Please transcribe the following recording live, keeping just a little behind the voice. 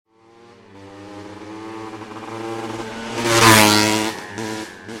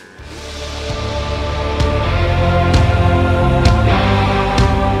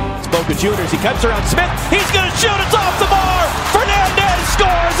Jr. He cuts around Smith. He's going to shoot. It's off the bar. Fernandez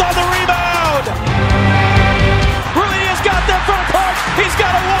scores on the rebound. Ruiz got there front court. He's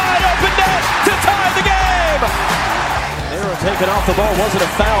got a wide open net to tie the game. Arrow taken off the ball. Wasn't a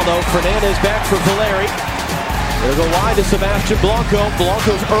foul, though. Fernandez back for Valeri. They'll go wide to Sebastian Blanco.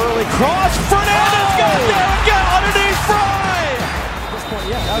 Blanco's early cross. Fernandez got there and got underneath Fry.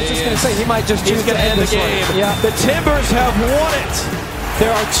 Yeah, I was just going to say, he might just choose to end the game. Yeah. The Timbers have won it.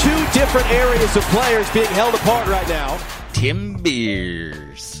 There are two different areas of players being held apart right now.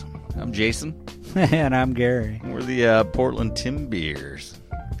 Timbers. I'm Jason. And I'm Gary. We're the Portland Timbers.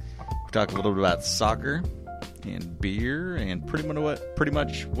 We talk a little bit about soccer and beer and pretty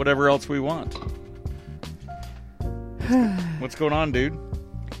much whatever else we want. What's going on, dude?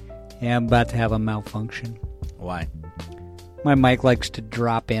 Yeah, I'm about to have a malfunction. Why? My mic likes to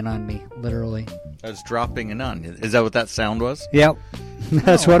drop in on me, literally. I was dropping in on you. Is that what that sound was? Yep.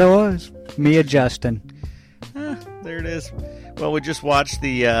 That's what it was. Me adjusting. There it is. Well, we just watched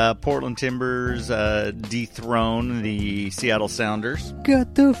the Portland Timbers dethrone the Seattle Sounders.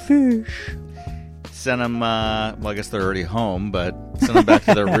 Got the fish. Sent them, well, I guess they're already home, but sent them back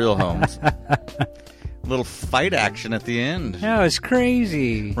to their real homes. Little fight action at the end. That was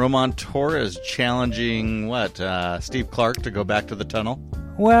crazy. Roman Torres challenging, Steve Clark to go back to the tunnel?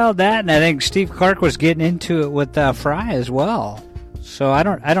 Well, that, and I think Steve Clark was getting into it with Fry as well. So I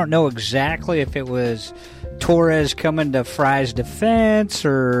don't know exactly if it was Torres coming to Fry's defense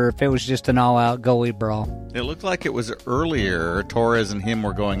or if it was just an all-out goalie brawl. It looked like it was earlier. Torres and him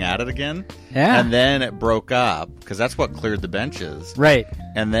were going at it again. Yeah. And then it broke up, because that's what cleared the benches. Right.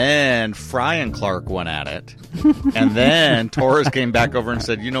 And then Fry and Clark went at it. And then Torres came back over and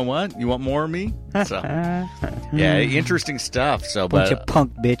said, you know what? You want more of me? So, yeah, interesting stuff. Bunch of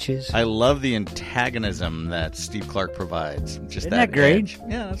punk bitches. I love the antagonism that Steve Clark provides. Just Isn't that great? edge.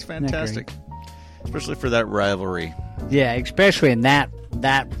 Yeah, that's fantastic. Especially for that rivalry. Yeah, especially in that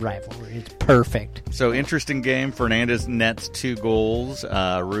rivalry. It's perfect. So, interesting game. Fernandez nets 2 goals.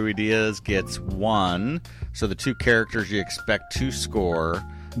 Rui Diaz gets 1. So, the 2 characters you expect to score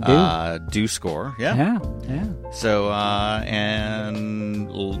do score. Yeah. So,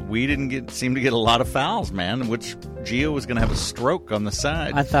 and we didn't seem to get a lot of fouls, man, which Gio was going to have a stroke on the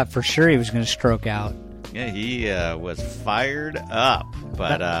side. I thought for sure he was going to stroke out. Yeah, he was fired up.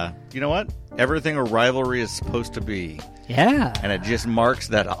 But you know what? Everything a rivalry is supposed to be. Yeah. And it just marks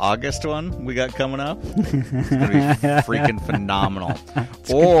that August one we got coming up. It's going to be freaking phenomenal.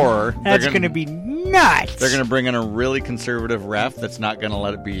 That's going to be nuts. They're going to bring in a really conservative ref that's not going to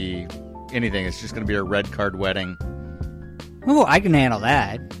let it be anything. It's just going to be a red card wedding. Oh, I can handle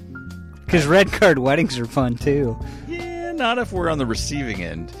that. Because red card weddings are fun, too. Yeah, not if we're on the receiving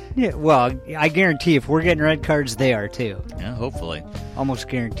end. Yeah, well, I guarantee if we're getting red cards, they are, too. Yeah, hopefully. Almost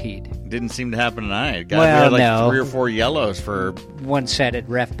guaranteed. Didn't seem to happen tonight. We had like 3 or 4 yellows for one-sided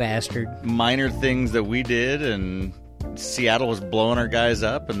ref bastard. Minor things that we did, and Seattle was blowing our guys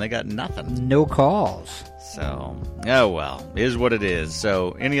up, and they got nothing. No calls. So, oh well, is what it is.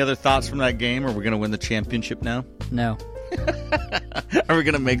 So, any other thoughts from that game? Are we going to win the championship now? No. Are we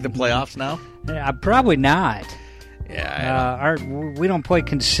going to make the playoffs now? Probably not. Yeah. We don't play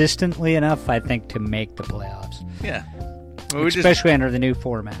consistently enough, I think, to make the playoffs. Yeah. Especially under the new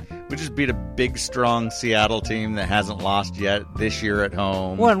format. We just beat a big, strong Seattle team that hasn't lost yet this year at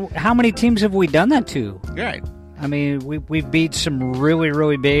home. Well, how many teams have we done that to? Right. I mean, we've beat some really,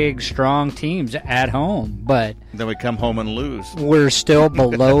 really big, strong teams at home, but then we come home and lose. We're still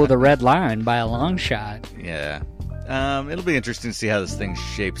below the red line by a long shot. Yeah. It'll be interesting to see how this thing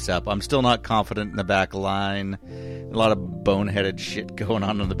shapes up. I'm still not confident in the back line. A lot of boneheaded shit going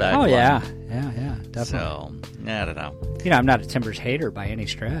on in the back line. Oh, yeah, definitely. So, I don't know. I'm not a Timbers hater by any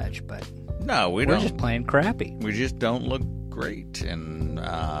stretch, but no, we're just playing crappy. We just don't look great, and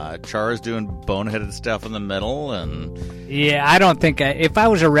Chara's doing boneheaded stuff in the middle, and yeah, I don't think if I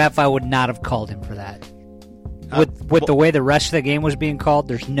was a ref, I would not have called him for that. With the way the rest of the game was being called,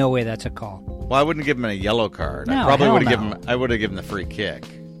 there's no way that's a call. Well, I wouldn't give him a yellow card. No, I probably would have no. given him. I would have given the free kick.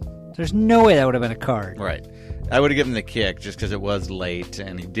 There's no way that would have been a card. Right. I would have given the kick just because it was late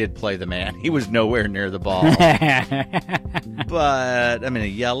and he did play the man. He was nowhere near the ball. But, I mean, a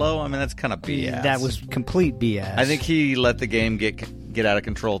yellow, I mean, that's kind of BS. That was complete BS. I think he let the game get out of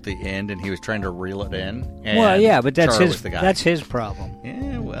control at the end and he was trying to reel it in. And well, yeah, but that's Chara was the guy. That's his problem.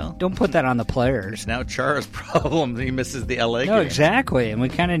 Yeah, well. Don't put that on the players. It's now Chara's problem. He misses the LA game. No, exactly, and we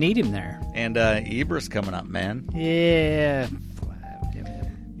kind of need him there. And Ibra's coming up, man. Yeah.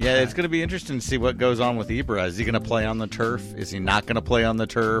 Yeah, it's going to be interesting to see what goes on with Ibra. Is he going to play on the turf? Is he not going to play on the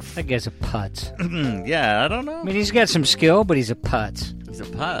turf? I guess a putz. Yeah, I don't know. I mean, he's got some skill, but he's a putz. He's a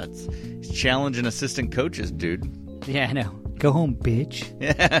putz. He's challenging assistant coaches, dude. Yeah, I know. Go home, bitch.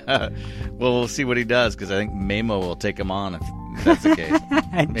 Yeah. Well, we'll see what he does, because I think Mamo will take him on if that's the case.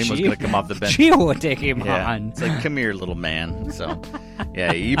 Mamo's going to come off the bench. Gio will take him on. It's like, come here, little man. So,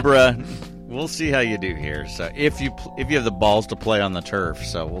 yeah, Ibra, we'll see how you do here. So, if you have the balls to play on the turf,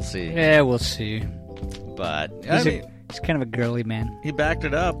 so we'll see. Yeah, we'll see. But he's kind of a girly man. He backed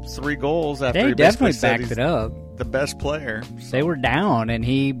it up, 3 goals after they he definitely said backed he's it up. the best player. So. They were down, and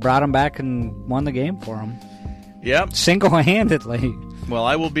he brought them back and won the game for them. Yep. Single-handedly. Well,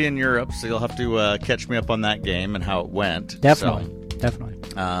 I will be in Europe, so you'll have to catch me up on that game and how it went. Definitely. So, Definitely.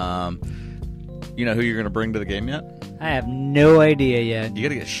 You know who you're going to bring to the game yet? I have no idea yet. You got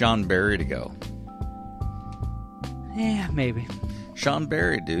to get Sean Barry to go. Yeah, maybe. Sean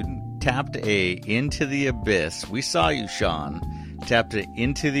Barry, dude, tapped a Into the Abyss. We saw you, Sean. Tapped it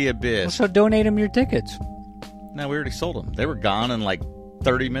Into the Abyss. So donate him your tickets. No, we already sold them. They were gone in like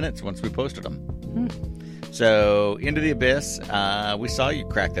 30 minutes once we posted them. So, Into the Abyss, we saw you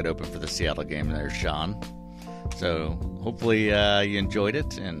crack that open for the Seattle game there, Sean. So, hopefully you enjoyed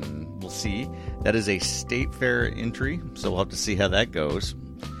it, and we'll see. That is a State Fair entry, so we'll have to see how that goes.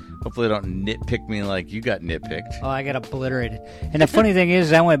 Hopefully they don't nitpick me like you got nitpicked. Oh, I got obliterated. And the funny thing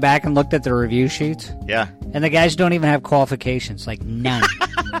is, I went back and looked at the review sheets. Yeah. And the guys don't even have qualifications, like none.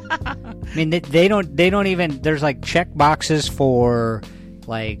 I mean, they don't even, there's like check boxes for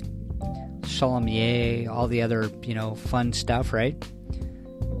like sommelier, all the other, fun stuff, right?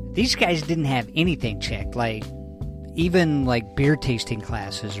 These guys didn't have anything checked, like even like beer tasting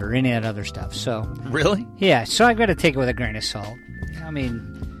classes or any of that other stuff. So Really? Yeah, so I've got to take it with a grain of salt. I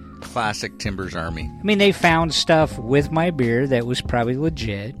mean, classic Timbers Army. they found stuff with my beer that was probably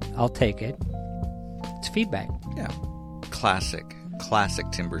legit. I'll take it. It's feedback. Yeah. Classic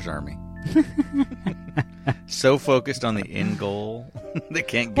Timbers Army. So focused on the end goal, they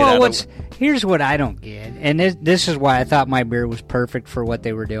can't get out of it. Here's what I don't get, and this is why I thought my beer was perfect for what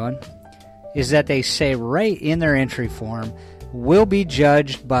they were doing, is that they say right in their entry form, will be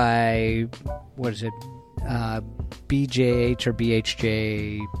judged by, BJH or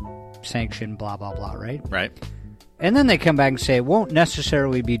BHJ sanction, blah, blah, blah, right? Right. And then they come back and say, it won't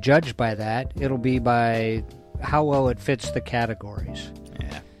necessarily be judged by that. It'll be by how well it fits the categories.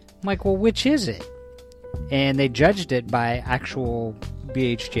 Yeah. I'm like, well, which is it? And they judged it by actual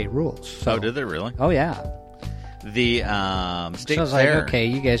BHJ rules. So, oh, did they really? Oh, yeah. The State so I was Fair. like, okay,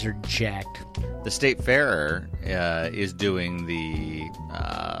 you guys are jacked. The State Fair is doing the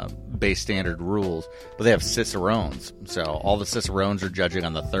base standard rules, but they have cicerones. So all the cicerones are judging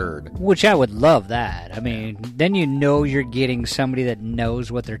on the third. Which I would love that. I mean, then you're getting somebody that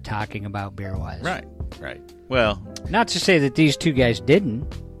knows what they're talking about beer-wise. Right. Well, not to say that these two guys didn't,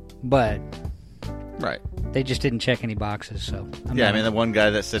 but right. They just didn't check any boxes. So the one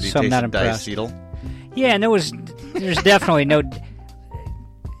guy that said he tasted diacetyl. Yeah, and there's definitely no.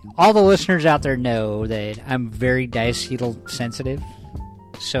 All the listeners out there know that I'm very diacetyl sensitive.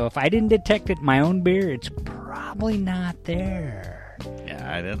 So if I didn't detect it in my own beer, it's probably not there.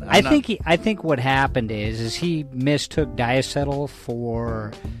 Yeah, I didn't. I think what happened is he mistook diacetyl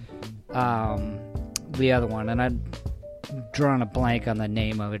for the other one, and I'm drawing a blank on the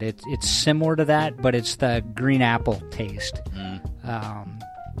name of it. It's similar to that, but it's the green apple taste,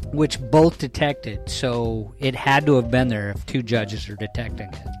 which both detected. So it had to have been there if two judges are detecting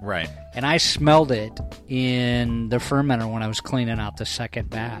it. Right. And I smelled it in the fermenter when I was cleaning out the second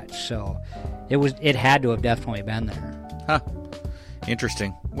batch. So it had to have definitely been there. Huh.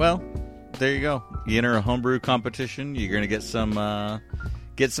 Interesting. Well, there you go. You enter a homebrew competition, you're going to get some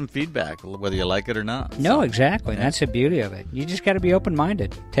feedback, whether you like it or not. No, exactly. Yeah. That's the beauty of it. You just got to be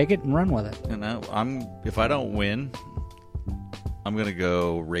open-minded. Take it and run with it. And if I don't win, I'm going to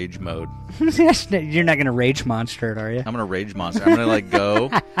go rage mode. You're not going to rage monster it, are you? I'm going to rage monster. I'm going to go,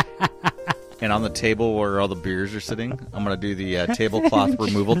 and on the table where all the beers are sitting, I'm going to do the tablecloth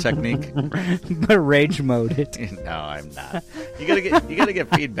removal technique. But rage mode it. No, I'm not. You got to get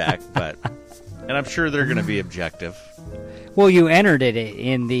feedback, and I'm sure they're going to be objective. Well, you entered it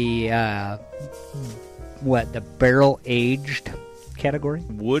in the the barrel aged category,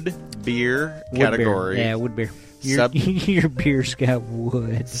 wood beer category. Beer. Yeah, wood beer. Your beer's got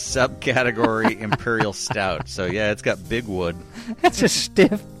wood. Subcategory Imperial Stout. So yeah, it's got big wood. That's a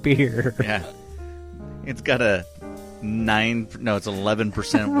stiff beer. Yeah, it's got it's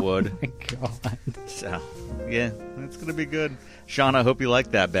 11% wood. Oh my God. So yeah, it's gonna be good. Sean, I hope you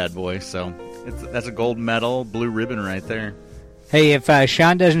like that bad boy. So that's a gold medal, blue ribbon right there. Hey, if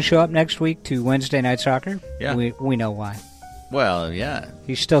Sean doesn't show up next week to Wednesday Night Soccer, yeah, we know why. Well, yeah.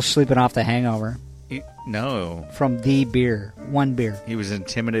 He's still sleeping off the hangover. No. From the beer. One beer. He was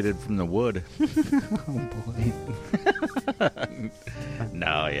intimidated from the wood. Oh, boy.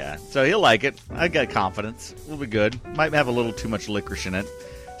 No, yeah. So he'll like it. I got confidence. We'll be good. Might have a little too much licorice in it.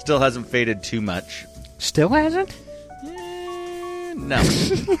 Still hasn't faded too much. Still hasn't? No.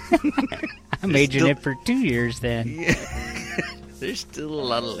 I'm aging it for 2 years then. Yeah. There's still a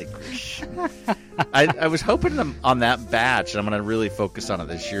lot of licorice. I was hoping on that batch, and I'm going to really focus on it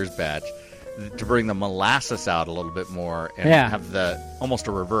this year's batch, to bring the molasses out a little bit more and have almost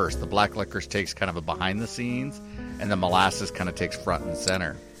a reverse. The black licorice takes kind of a behind the scenes, and the molasses kind of takes front and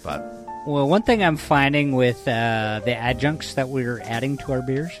center. But well, one thing I'm finding with the adjuncts that we're adding to our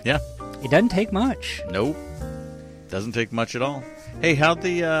beers, it doesn't take much. Nope, doesn't take much at all. Hey, how's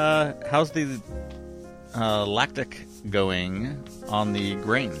the lactic going on the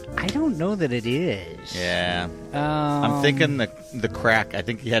grain? I don't know that it is. Yeah. I'm thinking the crack. I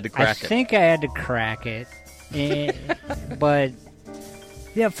think you had to crack it. I think I had to crack it. But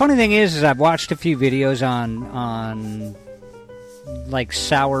yeah, funny thing is I've watched a few videos on like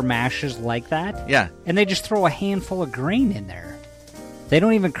sour mashes like that. Yeah. And they just throw a handful of grain in there. They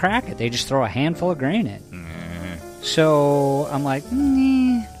don't even crack it. They just throw a handful of grain in. Mm-hmm. So I'm like,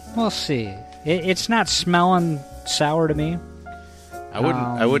 we'll see. It's not smelling sour to me.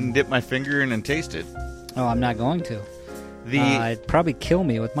 I wouldn't dip my finger in and taste it. Oh, I'm not going to. It'd probably kill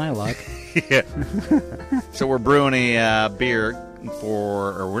me with my luck. Yeah. So we're brewing a beer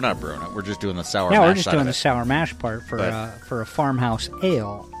or we're not brewing it. We're just doing the sour mash. Yeah, we're just doing the it. sour mash part for a farmhouse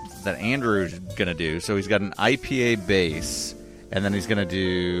ale that Andrew's gonna do. So he's got an IPA base, and then he's gonna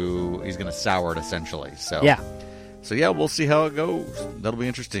sour it essentially. So yeah. So yeah, we'll see how it goes. That'll be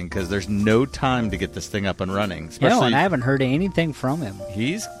interesting because there's no time to get this thing up and running. Especially, and I haven't heard anything from him. I'm telling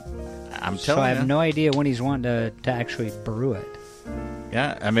you. So I have no idea when he's wanting to actually brew it.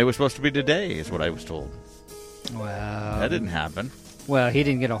 Yeah, I mean, it was supposed to be today, is what I was told. Well, that didn't happen. Well, he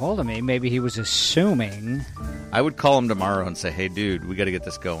didn't get a hold of me. Maybe he was assuming. I would call him tomorrow and say, "Hey, dude, we got to get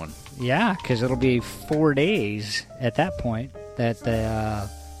this going." Yeah, because it'll be 4 days at that point that the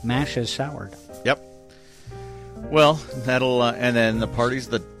mash is soured. Yep. Well, that'll and then the party's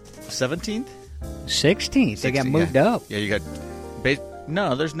the 17th? 16th. They got moved up. Yeah, you got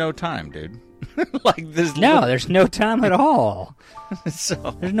no, there's no time, dude. There's no time at all.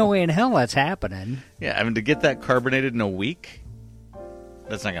 So there's no way in hell that's happening. Yeah, I mean, to get that carbonated in a week,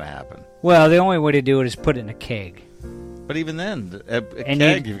 that's not going to happen. Well, the only way to do it is put it in a keg. But even then, a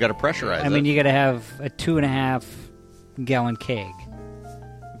keg, you've got to pressurize it. I mean, you got to have a 2.5 gallon keg.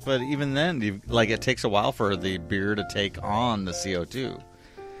 But even then, it takes a while for the beer to take on the CO2.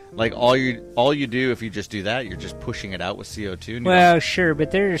 Like all you do if you just do that, you're just pushing it out with CO2. Well, sure, but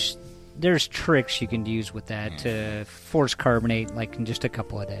there's tricks you can use with that to force carbonate like in just a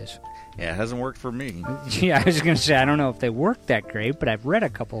couple of days. Yeah, it hasn't worked for me. Yeah, I was going to say, I don't know if they work that great, but I've read a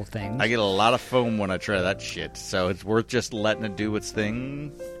couple of things. I get a lot of foam when I try that shit, so it's worth just letting it do its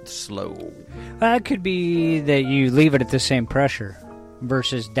thing slow. Well, it could be that you leave it at the same pressure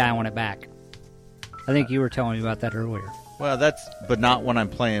versus dialing it back. I think you were telling me about that earlier. Well, but not when I'm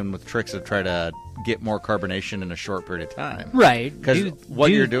playing with tricks to try to get more carbonation in a short period of time. Right. Because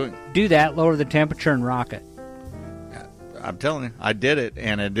you're doing... Do that, lower the temperature, and rock it. I'm telling you, I did it,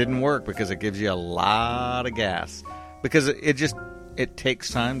 and it didn't work because it gives you a lot of gas. Because it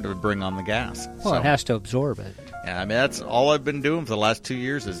takes time to bring on the gas. Well, it has to absorb it. Yeah, I mean, that's all I've been doing for the last 2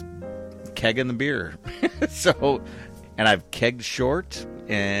 years is kegging the beer. And I've kegged short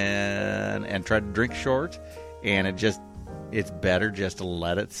and tried to drink short, and it's better just to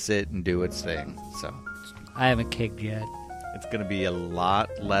let it sit and do its thing. So I haven't kegged yet. It's going to be a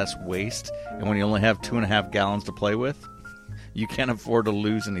lot less waste, and when you only have 2.5 gallons to play with, you can't afford to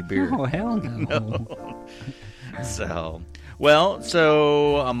lose any beer. Oh, hell no. So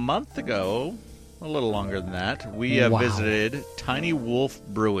a month ago, a little longer than that, we visited Tiny Wolf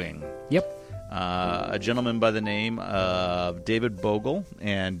Brewing. Yep. A gentleman by the name of David Bogle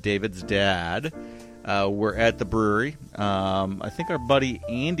and David's dad were at the brewery. I think our buddy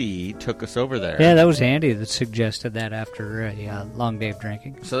Andy took us over there. Yeah, that was Andy that suggested that after a long day of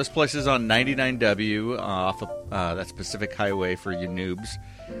drinking. So this place is on 99W off of that's Pacific Highway for you noobs.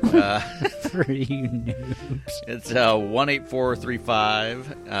 For you noobs. It's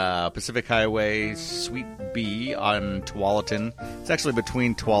 18435 Pacific Highway, Suite B on Tualatin. It's actually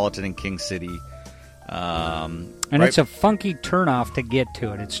between Tualatin and King City. It's a funky turnoff to get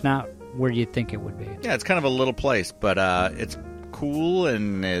to it. It's not where you'd think it would be. Yeah, it's kind of a little place, but it's cool,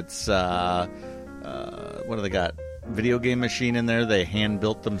 and it's what do they got? Video game machine in there. They hand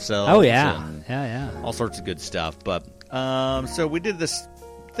built themselves. Oh yeah, yeah. All sorts of good stuff. But so we did this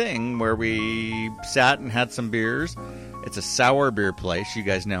thing where we sat and had some beers. It's a sour beer place. You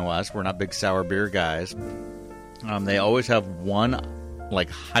guys know us. We're not big sour beer guys. They always have one like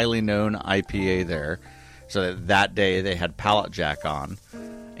highly known IPA there. So that day they had Pallet Jack on.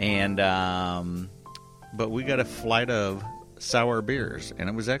 And but we got a flight of sour beers, and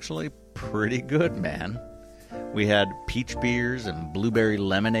it was actually pretty good, man. We had peach beers and blueberry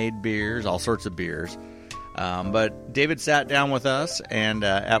lemonade beers, all sorts of beers. But David sat down with us, and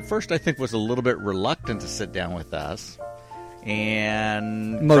at first I think was a little bit reluctant to sit down with us.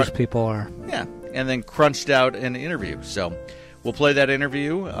 And most people are. Yeah, and then crunched out an interview. So we'll play that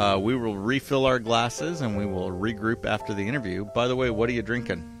interview. We will refill our glasses, and we will regroup after the interview. By the way, what are you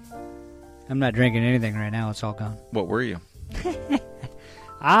drinking? I'm not drinking anything right now. It's all gone. What were you?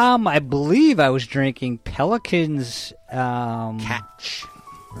 I believe I was drinking Pelican's Catch.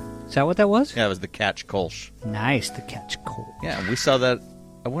 Is that what that was? Yeah, it was the Catch Kolsch. Nice, the Catch Kolsch. Yeah, we saw that.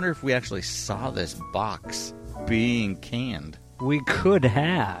 I wonder if we actually saw this box being canned. We could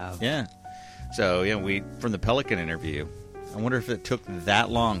have. Yeah. So, yeah, we from the Pelican interview. I wonder if it took that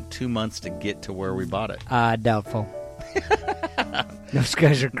long, 2 months, to get to where we bought it. Doubtful. Those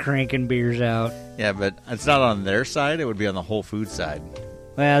guys are cranking beers out. Yeah, but it's not on their side. It would be on the Whole Foods side.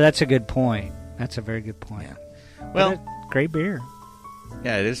 Well, that's a good point. That's a very good point. Yeah. Well, great beer.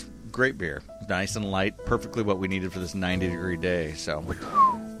 Yeah, it is great beer. Nice and light. Perfectly what we needed for this 90-degree day. So,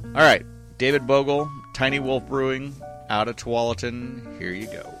 all right. David Bogle, Tiny Wolf Brewing, out of Tualatin. Here you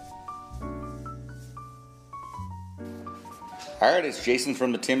go. All right, it's Jason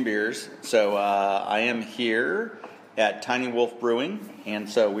from the Tim Beers. So I am here at Tiny Wolf Brewing, and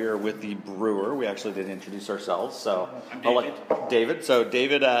so we are with the brewer. We actually didn't introduce ourselves, so I'm David. David. So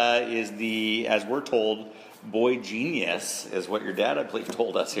David is the, as we're told, boy genius, is what your dad, I believe,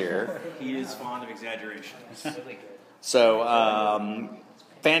 told us here. He is fond of exaggerations. So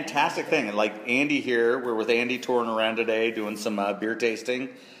fantastic thing. Like Andy here, we're with Andy touring around today, doing some beer tasting.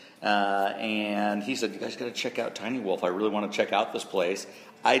 And he said, you guys got to check out Tiny Wolf. I really want to check out this place.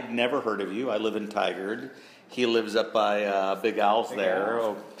 I'd never heard of you. I live in Tigard. He lives up by Big Al's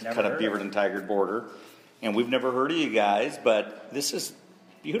there, kind of Beaverton Tigard border. And we've never heard of you guys, but this is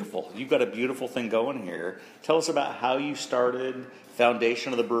beautiful. You've got a beautiful thing going here. Tell us about how you started,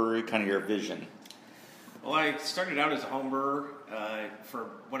 foundation of the brewery, kind of your vision. Well, I started out as a home brewer. For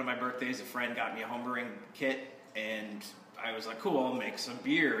one of my birthdays, a friend got me a home brewing kit, and I was like, cool, I'll make some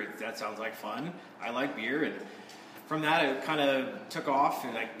beer. That sounds like fun. I like beer, and from that, it kind of took off,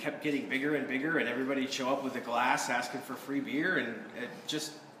 and I kept getting bigger and bigger, and everybody would show up with a glass asking for free beer, and it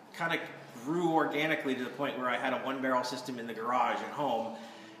just kind of grew organically to the point where I had a one-barrel system in the garage at home,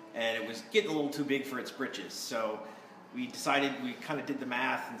 and it was getting a little too big for its britches. So we decided, we kind of did the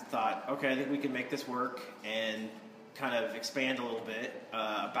math and thought, okay, I think we can make this work and kind of expand a little bit.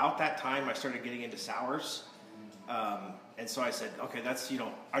 About that time, I started getting into sours. And so I said, okay,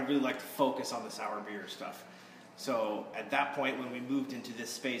 I'd really like to focus on the sour beer stuff. So at that point, when we moved into this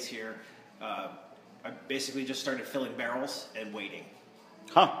space here, I basically just started filling barrels and waiting.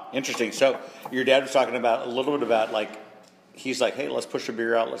 Huh, interesting. So your dad was talking about a little bit about, like, he's like, hey, let's push a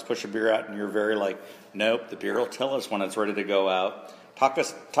beer out, and you're very like, nope, the beer will tell us when it's ready to go out. Talk to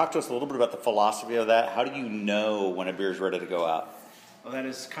us a little bit about the philosophy of that. How do you know when a beer is ready to go out? Well, that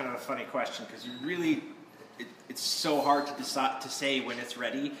is kind of a funny question, because you really, it's so hard to decide to say when it's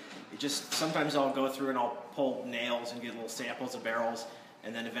ready. It just, sometimes I'll go through and I'll pull nails and get little samples of barrels,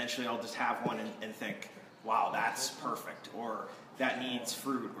 and then eventually I'll just have one and think, wow, that's perfect, or that needs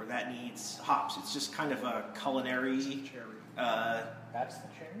fruit, or that needs hops. It's just kind of a culinary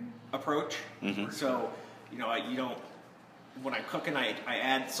approach. Mm-hmm. So, you don't, when I'm cooking, I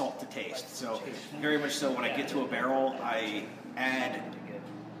add salt to taste. So very much so when I get to a barrel, I add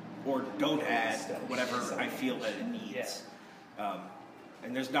or don't add whatever I feel that it needs.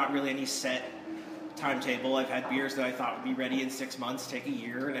 And there's not really any set timetable. I've had beers that I thought would be ready in 6 months take a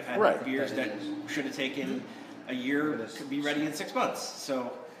year, and I've had beers that should have taken a year could be ready in 6 months.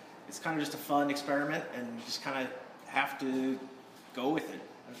 So it's kind of just a fun experiment, and you just kind of have to go with it.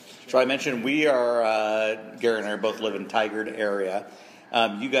 So I mentioned we are, Gary and I both live in Tigard area.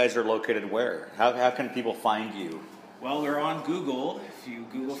 You guys are located where? How can people find you? Well, we're on Google. If you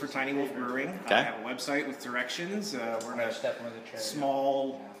Google for Tiny Wolf Brewing, okay. I have a website with directions. We're in a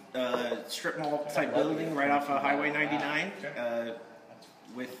small strip mall type building right off of Highway 99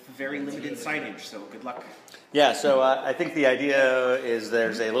 with very limited signage, so good luck. Yeah, so I think the idea is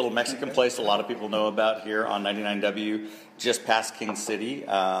there's a little Mexican place a lot of people know about here on 99W, just past King City,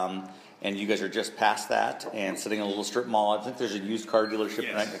 and you guys are just past that and sitting in a little strip mall. I think there's a used car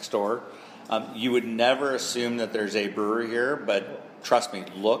dealership right next door. You would never assume that there's a brewery here, but trust me,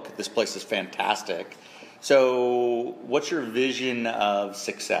 look, this place is fantastic. So what's your vision of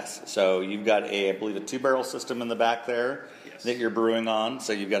success? So you've got I believe, a 2-barrel system in the back there that you're brewing on.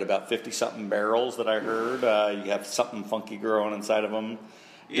 So you've got about 50-something barrels that I heard. You have something funky growing inside of them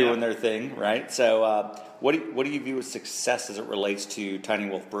doing their thing, right? So what do you view as success as it relates to Tiny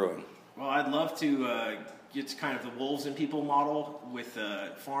Wolf Brewing? Well, I'd love to get kind of the Wolves and People model with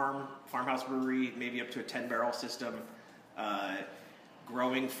a farmhouse brewery, maybe up to a 10-barrel system,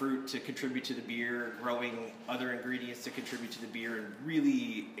 growing fruit to contribute to the beer, growing other ingredients to contribute to the beer, and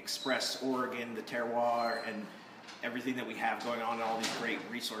really express Oregon, the terroir, and everything that we have going on, and all these great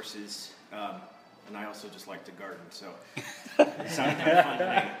resources. And I also just like to garden, so it sounded kind of fun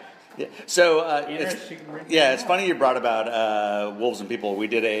to me. Yeah. So it's funny you brought about Wolves and People. We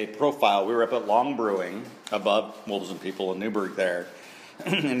did a profile. We were up at Long Brewing above Wolves and People in Newburgh there,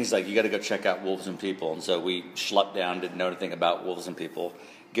 and he's like, "You got to go check out Wolves and People." And so we schlepped down, didn't know anything about Wolves and People.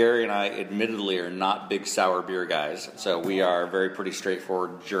 Gary and I, admittedly, are not big sour beer guys, so we are very pretty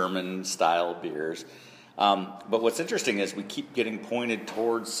straightforward German style beers. But what's interesting is we keep getting pointed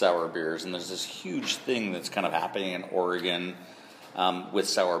towards sour beers, and there's this huge thing that's kind of happening in Oregon. With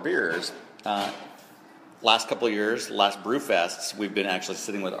sour beers. Last couple of years, last Brewfests, we've been actually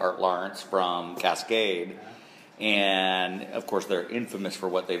sitting with Art Lawrence from Cascade, and of course they're infamous for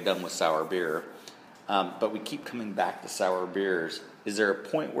what they've done with sour beer. But we keep coming back to sour beers. Is there a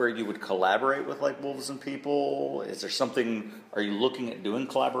point where you would collaborate with like Wolves and People? Is there something? Are you looking at doing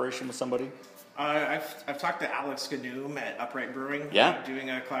collaboration with somebody? I've talked to Alex Ganoom at Upright Brewing. Doing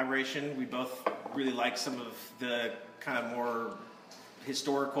a collaboration. We both really like some of the kind of more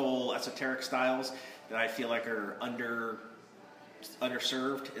historical, esoteric styles that I feel like are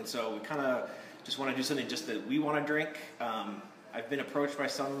underserved, and so we kind of just want to do something just that we want to drink. I've been approached by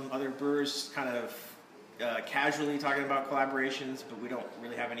some other brewers kind of casually talking about collaborations, but we don't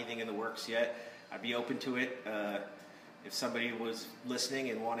really have anything in the works yet. I'd be open to it if somebody was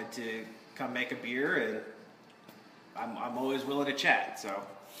listening and wanted to come make a beer, and I'm always willing to chat,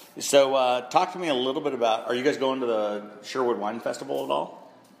 So talk to me a little bit about, are you guys going to the Sherwood Wine Festival at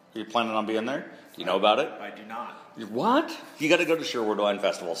all? Are you planning on being there? Do you know about it? I do not. What? You got to go to Sherwood Wine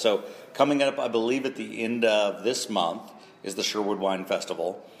Festival. So coming up, I believe at the end of this month is the Sherwood Wine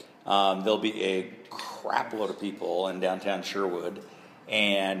Festival. There'll be a crap load of people in downtown Sherwood,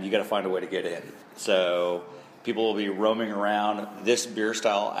 and you got to find a way to get in. So people will be roaming around. This beer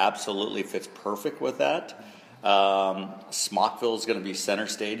style absolutely fits perfect with that. Smockville is going to be center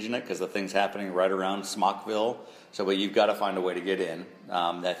stage in it because the thing's happening right around Smockville. So, but you've got to find a way to get in.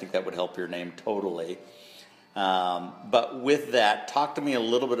 I think that would help your name totally. But with that, talk to me a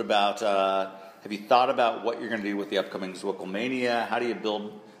little bit about, have you thought about what you're going to do with the upcoming Zwickelmania? How do you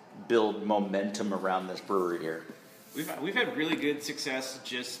build momentum around this brewery here? We've had really good success,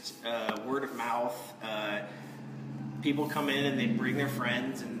 just word of mouth. People come in and they bring their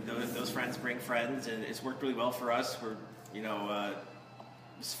friends, and those friends bring friends, and it's worked really well for us. We're,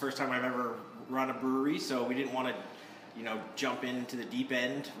 this is the first time I've ever run a brewery, so we didn't want to, jump into the deep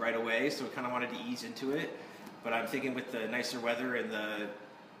end right away. So we kind of wanted to ease into it. But I'm thinking with the nicer weather and the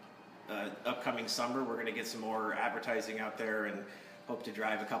upcoming summer, we're going to get some more advertising out there and hope to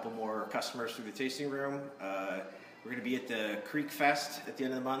drive a couple more customers through the tasting room. We're going to be at the Creek Fest at the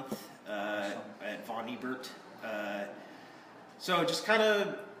end of the month at Von Ebert. So just kind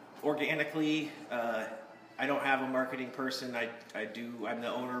of organically, I don't have a marketing person. I'm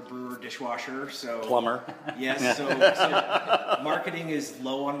the owner, brewer, dishwasher. So plumber. Yes. So marketing is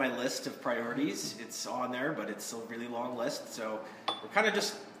low on my list of priorities. It's on there, but it's a really long list. So we're kind of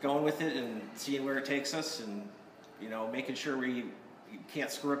just going with it and seeing where it takes us, and making sure we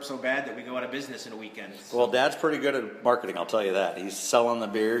can't screw up so bad that we go out of business in a weekend. So. Well, Dad's pretty good at marketing, I'll tell you that. He's selling the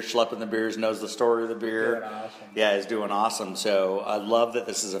beers, schlepping the beers, knows the story of the beer. Doing awesome. Yeah, he's doing awesome. So I love that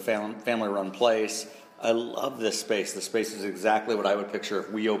this is a family-run place. I love this space. The space is exactly what I would picture if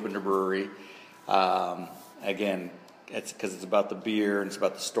we opened a brewery. Again, it's because it's about the beer and it's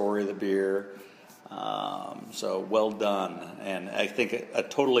about the story of the beer. So well done. And I think a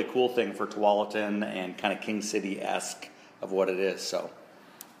totally cool thing for Tualatin and kind of King City-esque of what it is. So,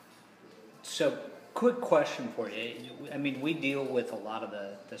 quick question for you. I mean, we deal with a lot of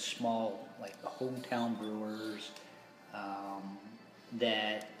the small, like the hometown brewers,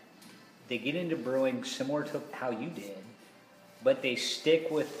 that they get into brewing similar to how you did, but they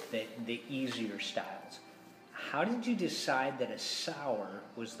stick with the easier styles. How did you decide that a sour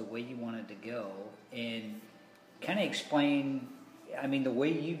was the way you wanted to go? And kind of explain, I mean, the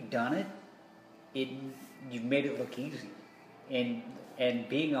way you've done it, you've made it look easy. And And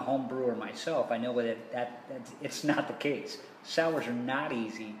being a home brewer myself, I know that it's not the case. Sours are not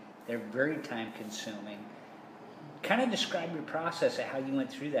easy. They're very time consuming. Kind of describe your process of how you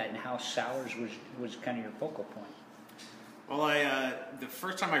went through that and how sours was kind of your focal point. Well, the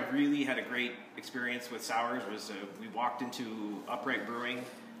first time I really had a great experience with sours was we walked into Upright Brewing,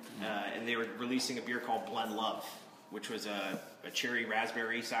 and they were releasing a beer called Blend Love, which was a cherry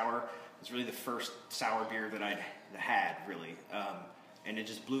raspberry sour. It was really the first sour beer that I'd had, really. And it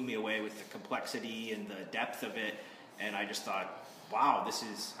just blew me away with the complexity and the depth of it. And I just thought, wow,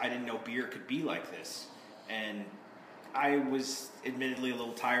 I didn't know beer could be like this. And I was admittedly a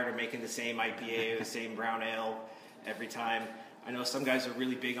little tired of making the same IPA, the same brown ale every time. I know some guys are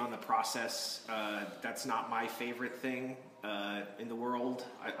really big on the process. That's not my favorite thing in the world.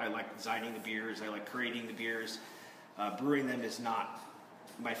 I like designing the beers. I like creating the beers. Brewing them is not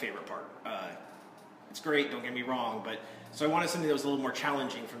my favorite part. It's great, don't get me wrong, but so I wanted something that was a little more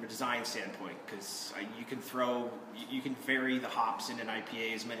challenging from a design standpoint, because you can vary the hops in an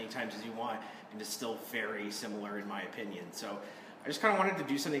IPA as many times as you want, and it's still very similar in my opinion. So I just kind of wanted to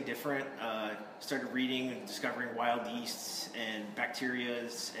do something different. Started reading and discovering wild yeasts and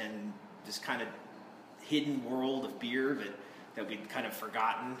bacterias and this kind of hidden world of beer that we'd kind of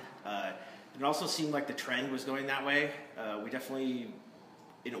forgotten. It also seemed like the trend was going that way. We definitely,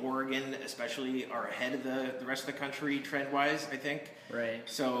 in Oregon especially, are ahead of the rest of the country trend-wise, I think. Right.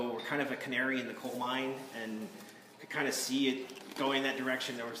 So we're kind of a canary in the coal mine, and could kind of see it going that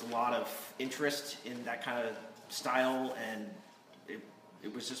direction. There was a lot of interest in that kind of style, and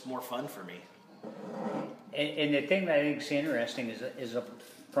it was just more fun for me. And the thing that I think is interesting is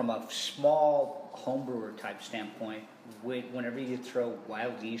from a small homebrewer type standpoint, whenever you throw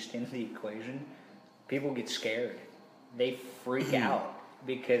wild yeast into the equation, people get scared. They freak out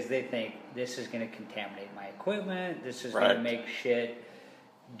because they think this is going to contaminate my equipment, this is going to make shit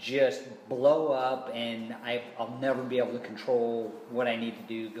just blow up, and I'll never be able to control what I need to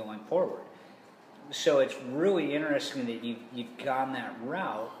do going forward. So it's really interesting that you've gone that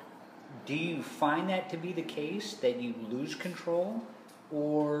route. Do you find that to be the case, that you lose control?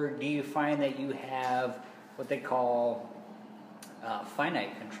 Or do you find that you have what they call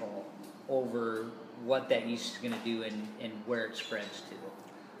finite control over what that yeast is going to do and where it spreads to?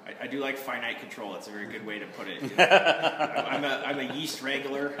 I do like finite control. That's a very good way to put it. I'm a yeast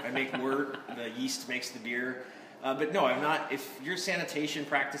wrangler. I make wort. The yeast makes the beer. But no, I'm not. If your sanitation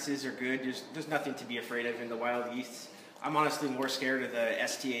practices are good, there's nothing to be afraid of in the wild yeasts. I'm honestly more scared of the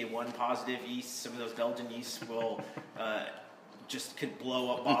STA1 positive yeasts. Some of those Belgian yeasts will just could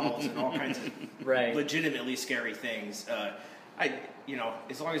blow up bottles and all kinds of legitimately scary things.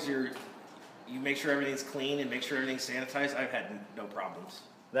 As long as you make sure everything's clean and make sure everything's sanitized, I've had no problems.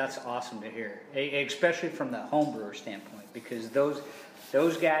 That's awesome to hear, especially from the home brewer standpoint, because those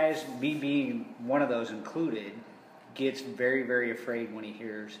guys, me being one of those included, gets very, very afraid when he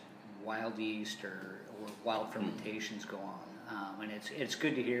hears wild yeast or wild fermentations go on. And it's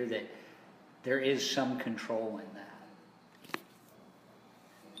good to hear that there is some control in that.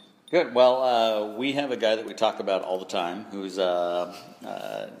 Good. Well, we have a guy that we talk about all the time whose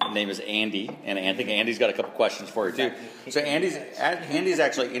name is Andy, and I think Andy's got a couple questions for you too. So Andy's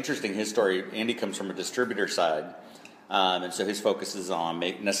actually interesting. His story. Andy comes from a distributor side, and so his focus is on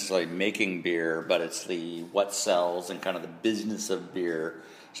necessarily making beer, but it's the what sells and kind of the business of beer.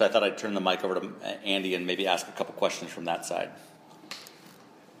 So I thought I'd turn the mic over to Andy and maybe ask a couple questions from that side.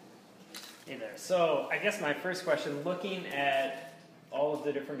 Hey there. So I guess my first question, looking at all of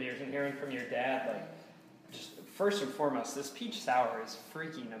the different beers and hearing from your dad, just first and foremost, this peach sour is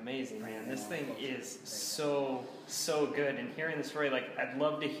freaking amazing, man. This thing is so good. And hearing the story, I'd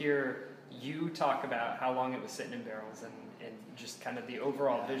love to hear you talk about how long it was sitting in barrels and just kind of the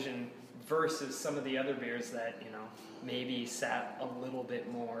overall vision versus some of the other beers that, maybe sat a little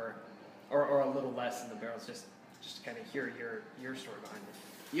bit more or a little less in the barrels. Just kind of hear your story behind it.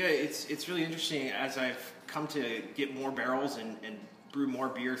 Yeah, it's really interesting as I've come to get more barrels and brew more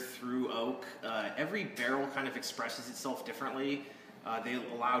beer through oak. Every barrel kind of expresses itself differently. They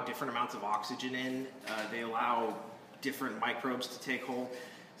allow different amounts of oxygen in. They allow different microbes to take hold.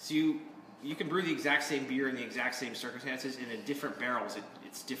 So you can brew the exact same beer in the exact same circumstances, and in different barrels,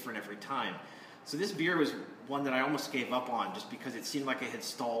 it's different every time. So this beer was one that I almost gave up on just because it seemed like it had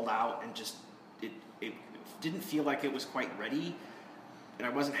stalled out and just it didn't feel like it was quite ready. And I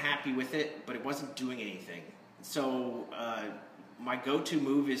wasn't happy with it, but it wasn't doing anything. So my go-to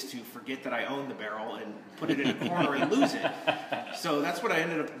move is to forget that I own the barrel and put it in a corner and lose it. So that's what I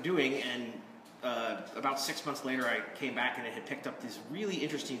ended up doing, and about 6 months later I came back and it had picked up these really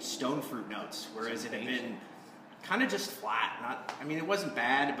interesting stone fruit notes, whereas it had been kind of just flat. It wasn't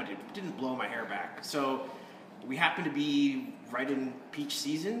bad, but it didn't blow my hair back. So we happened to be right in peach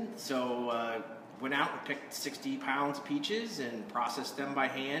season, so went out and picked 60 pounds of peaches and processed them by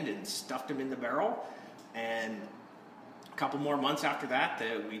hand and stuffed them in the barrel. And a couple more months after that,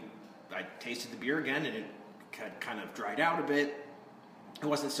 I tasted the beer again, and it had kind of dried out a bit. It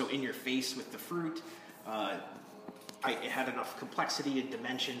wasn't so in your face with the fruit. It had enough complexity and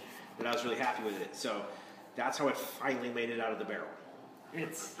dimension that I was really happy with it. So that's how it finally made it out of the barrel.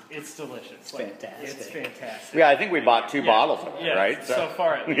 It's delicious. It's fantastic. It's fantastic. Yeah, I think we bought 2 bottles of it, Yeah, right? so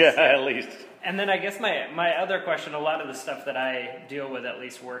far at least. Yeah, at least. And then I guess my other question, a lot of the stuff that I deal with at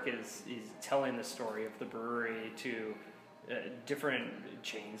least work is telling the story of the brewery to different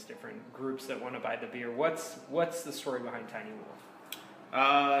chains, different groups that want to buy the beer. What's the story behind Tiny Wolf?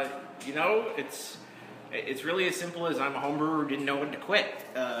 It's really as simple as I'm a home brewer who didn't know when to quit.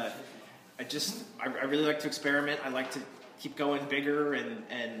 I really like to experiment. I like to keep going bigger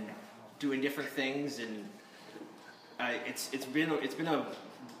and doing different things, and it's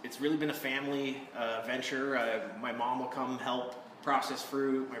really been a family venture. My mom will come help process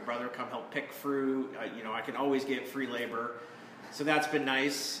fruit. My brother will come help pick fruit. I can always get free labor, so that's been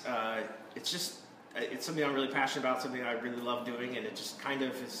nice. It's something I'm really passionate about, something I really love doing, and it just kind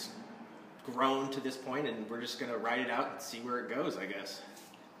of has grown to this point, and we're just going to ride it out and see where it goes, I guess.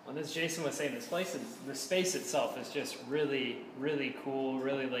 Well, as Jason was saying, the space itself is just really, really cool,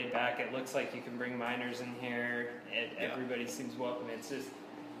 really laid back. It looks like you can bring minors in here. Everybody seems welcome. It's just,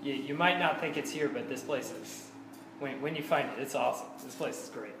 you might not think it's here, but this place is, when you find it, it's awesome. This place is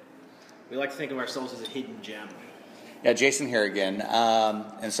great. We like to think of ourselves as a hidden gem. Yeah, Jason here again.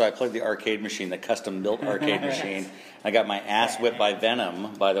 And so I played the arcade machine, the custom-built arcade machine. I got my ass whipped by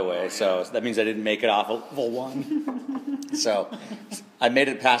Venom, by the way, so that means I didn't make it off level 1. So I made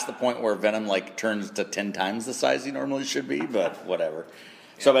it past the point where Venom turns to 10 times the size he normally should be, but whatever.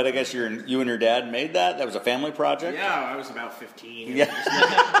 So, but I guess you and your dad made that? That was a family project? Yeah, I was about 15. Yeah.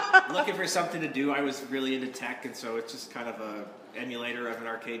 Just looking for something to do. I was really into tech, and so it's just kind of a emulator of an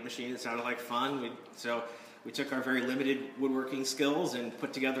arcade machine. It sounded like fun. We took our very limited woodworking skills and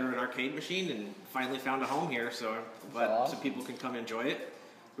put together an arcade machine and finally found a home here, so I'm glad some people can come enjoy it.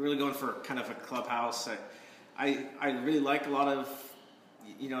 We're really going for kind of a clubhouse. I really like a lot of,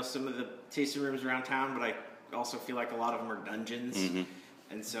 some of the tasting rooms around town, but I also feel like a lot of them are dungeons. Mm-hmm.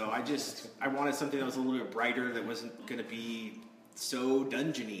 And so I wanted something that was a little bit brighter, that wasn't going to be so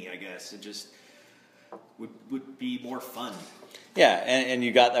dungeony, I guess. It just would be more fun. Yeah, and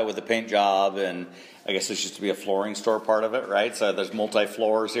you got that with the paint job, and I guess this used to be a flooring store part of it, right? So there's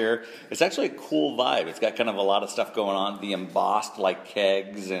multi-floors here. It's actually a cool vibe. It's got kind of a lot of stuff going on, the embossed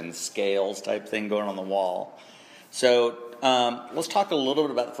kegs and scales type thing going on the wall. So let's talk a little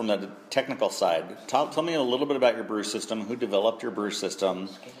bit about from the technical side. Tell me a little bit about your brew system. Who developed your brew system?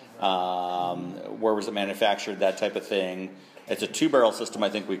 Where was it manufactured? That type of thing. It's a 2-barrel system. I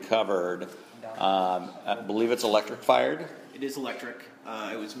think we covered. I believe it's electric fired. It is electric.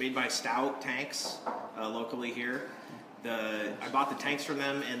 It was made by Stout Tanks locally here. I bought the tanks from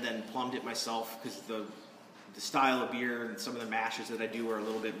them and then plumbed it myself because the style of beer and some of the mashes that I do are a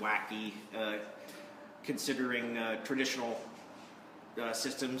little bit wacky, considering traditional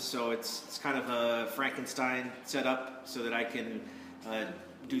systems. So it's kind of a Frankenstein setup so that I can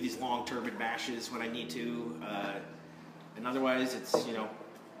do these long turbid mashes when I need to. And otherwise, it's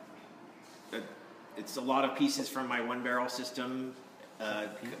a lot of pieces from my 1-barrel system,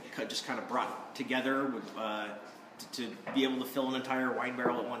 just kind of brought together to be able to fill an entire wine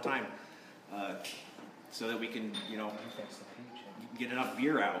barrel at one time, so that we can, get enough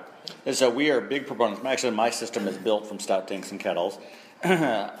beer out. And so we are big proponents. Actually, my system is built from Stout Tanks and Kettles.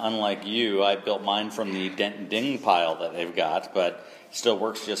 Unlike you, I built mine from the Dent and Ding pile that they've got, but still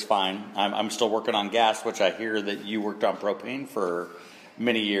works just fine. I'm still working on gas, which I hear that you worked on propane for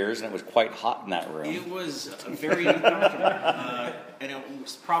many years, and it was quite hot in that room. It was very uncomfortable, and it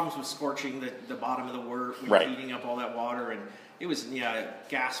was problems with scorching the bottom of the wort when right. heating up all that water, and it was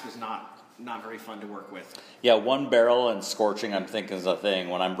gas was not very fun to work with. Yeah, 1 barrel and scorching, I'm thinking, is a thing.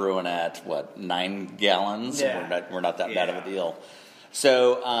 When I'm brewing at 9 gallons, we're not that bad of a deal.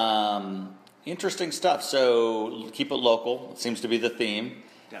 So interesting stuff. So keep it local. It seems to be the theme.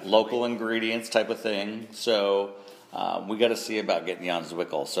 Definitely. Local ingredients type of thing. So we got to see about getting you on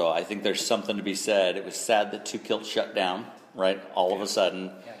Zwickel. So I think there's something to be said. It was sad that 2 Kilt shut down, right, all of a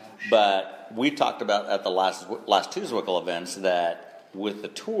sudden. But we talked about at the last 2 Zwickel events that with the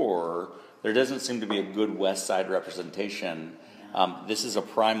tour, there doesn't seem to be a good West Side representation. This is a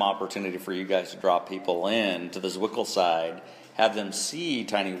prime opportunity for you guys to draw people in to the Zwickel side, have them see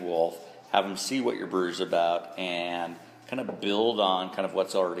Tiny Wolf, have them see what your brewer's about, and kind of build on kind of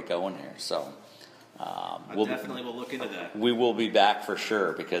what's already going here. So we'll definitely will look into that. We will be back for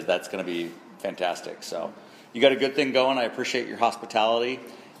sure, because that's going to be fantastic. So you got a good thing going. I appreciate your hospitality.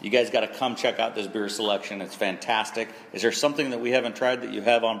 You guys got to come check out this beer selection. It's fantastic. Is there something that we haven't tried that you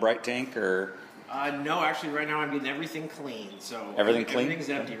have on Bright Tank, or? No, actually, right now I'm getting everything clean. So everything clean? Everything's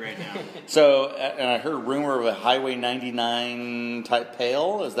empty right now. So, and I heard a rumor of a Highway 99 type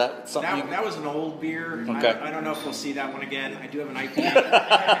pale. Is that something? That was an old beer. Okay. I don't know if we'll see that one again. I do have an IPA.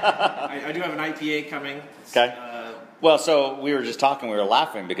 I do have an IPA coming. Okay. Well, so we were just talking. We were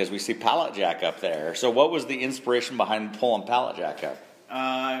laughing because we see Pallet Jack up there. So, what was the inspiration behind pulling Pallet Jack up?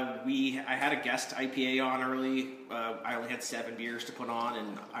 I had a guest IPA on early. I only had 7 beers to put on,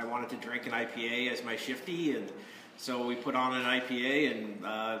 and I wanted to drink an IPA as my shifty, and so we put on an IPA, and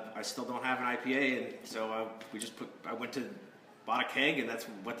I still don't have an IPA, and so I went to bought a keg, and that's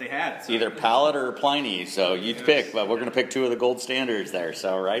what they had. So. Either Pallet or Pliny, so you pick, but we're going to pick 2 of the gold standards there,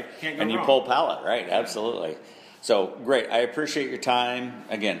 so right? Can't go and you wrong. pull Pallet, right? Absolutely. So great. I appreciate your time.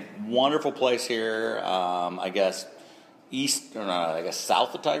 Again, wonderful place here. South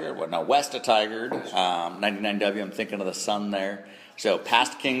of Tigard. West of Tigard. 99W. I'm thinking of the sun there. So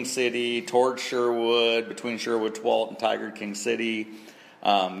past King City, towards Sherwood, between Sherwood, Twalt, and Tigard, King City.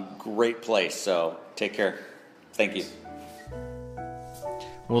 Great place. So take care. Thank you.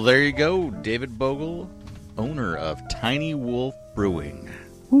 Well, there you go. David Bogle, owner of Tiny Wolf Brewing.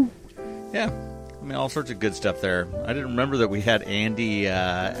 Woo. Yeah. I mean, all sorts of good stuff there. I didn't remember that we had Andy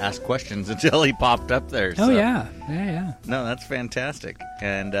ask questions until he popped up there. So. Oh, yeah. Yeah. No, that's fantastic.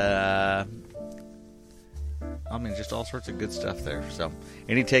 And, just all sorts of good stuff there. So,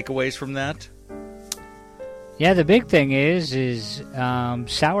 any takeaways from that? Yeah, the big thing is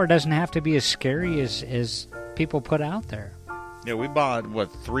sour doesn't have to be as scary as people put out there. Yeah, we bought,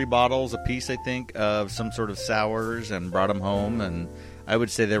 3 bottles a piece, I think, of some sort of sours and brought them home, and I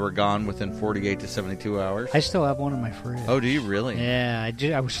would say they were gone within 48 to 72 hours. I still have one in my fridge. Oh, do you really? Yeah,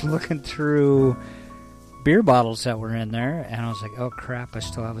 I was looking through beer bottles that were in there, and I was like, oh, crap, I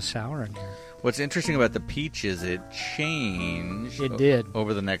still have a sour in there. What's interesting about the peach is it changed. It did.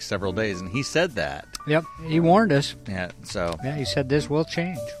 Over the next several days, and he said that. Yep, he warned us. Yeah, so. Yeah, he said this will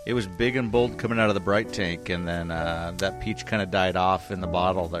change. It was big and bold coming out of the Bright Tank, and then that peach kind of died off in the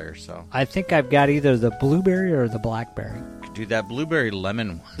bottle there, so. I think I've got either the blueberry or the blackberry. Dude, that blueberry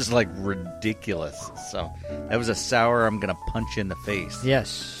lemon was, ridiculous. So, that was a sour I'm going to punch in the face.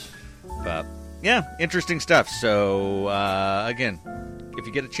 Yes. But, yeah, interesting stuff. So, again, if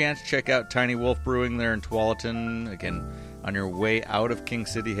you get a chance, check out Tiny Wolf Brewing there in Tualatin. Again, on your way out of King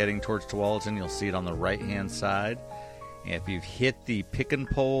City heading towards Tualatin, you'll see it on the right-hand side. And if you've hit the Pick and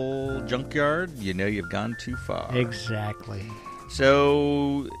Pole junkyard, you know you've gone too far. Exactly.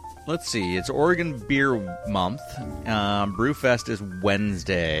 So, let's see. It's Oregon Beer Month. Brewfest is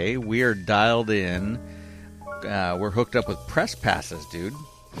Wednesday. We are dialed in. We're hooked up with press passes, dude.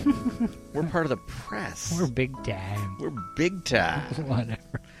 We're part of the press. We're big time. We're big time.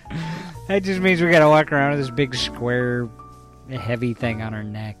 Whatever. That just means we got to walk around with this big square, heavy thing on our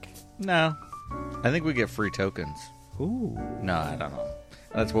neck. No. I think we get free tokens. Ooh. No, I don't know.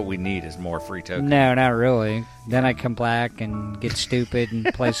 That's what we need is more free tokens. No, not really. Then I come back and get stupid and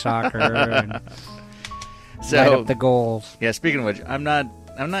play soccer and light up the goals. Yeah, speaking of which, I'm not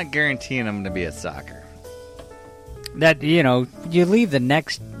guaranteeing I'm going to be at soccer. That, you leave the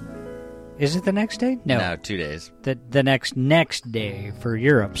next... Is it the next day? No, 2 days. The next day for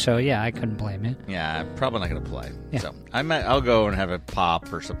Europe. So, yeah, I couldn't blame you. Yeah, I'm probably not going to play. Yeah. So I'll go and have a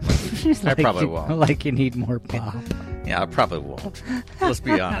pop or something. I probably won't. Like you need more pop. Yeah, I probably won't. Let's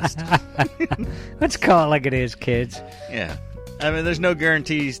be honest. Let's call it like it is, kids. Yeah. I mean, there's no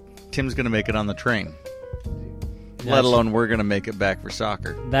guarantees Tim's going to make it on the train. Let alone we're going to make it back for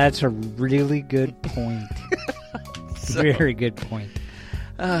soccer. That's a really good point. Very good point.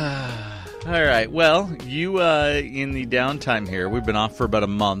 All right. Well, you in the downtime here, we've been off for about a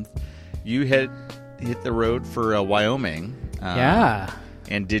month. You hit the road for Wyoming. Yeah.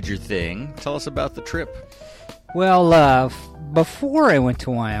 And did your thing. Tell us about the trip. Well, before I went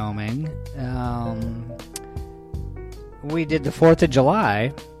to Wyoming, we did the 4th of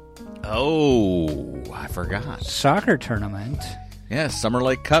July. Oh, I forgot. Soccer tournament. Yeah, Summer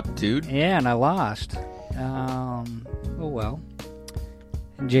Lake Cup, dude. Yeah, and I lost. Oh, well.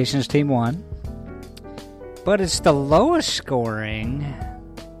 Jason's team won. But it's the lowest scoring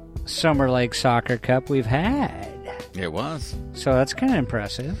Summer Lake Soccer Cup we've had. It was. So that's kind of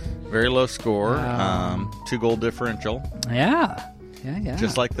impressive. Very low score. 2-goal differential. Yeah. Yeah.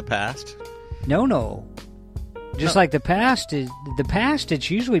 Just like the past. No. Just like the past,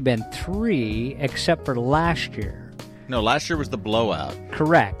 it's usually been 3, except for last year. No, last year was the blowout.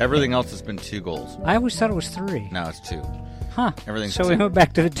 Correct. Everything else has been 2 goals. I always thought it was 3. Now it's 2. Huh. Everything's so 2. we went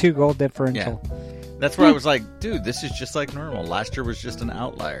back to the 2-goal differential. Yeah. That's where I was like, dude, this is just like normal. Last year was just an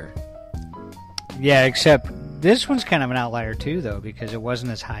outlier. Yeah, except this one's kind of an outlier too, though, because it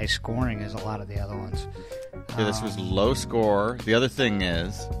wasn't as high scoring as a lot of the other ones. Yeah, this was low score. The other thing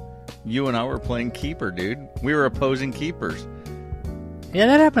is, you and I were playing keeper, dude. We were opposing keepers. Yeah,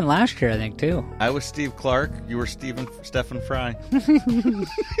 that happened last year, I think, too. I was Steve Clark. You were Stephen Fry.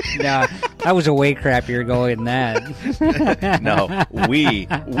 No, that was a way crappier goal than that. No, we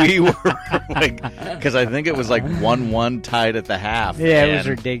were like, because I think it was like 1-1 tied at the half. Yeah, it was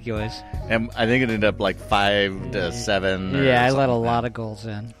ridiculous. And I think it ended up like 5-7. Yeah, I let a lot of goals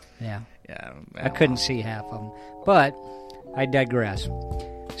in. Yeah. Yeah, I couldn't see half of them. But I digress.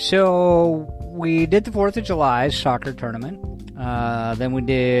 So we did the 4th of July soccer tournament. Then we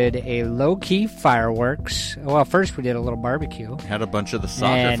did a low-key fireworks. Well, first we did a little barbecue. Had a bunch of the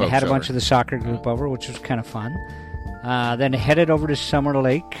soccer and folks had a over. bunch of the soccer group over, which was kind of fun. Then headed over to Summer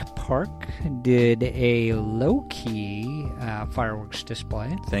Lake Park. Did a low-key fireworks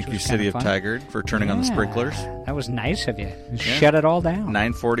display. Thank you, City of Tigard, for turning on the sprinklers. That was nice of you. Shut it all down.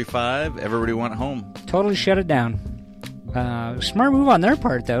 9:45, everybody went home. Totally shut it down. Smart move on their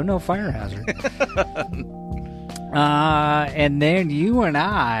part, though. No fire hazard. And then you and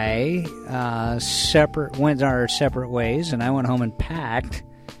I went our separate ways, and I went home and packed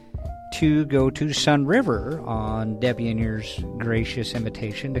to go to Sun River on Debbie and yours gracious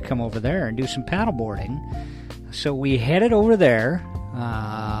invitation to come over there and do some paddleboarding. So we headed over there,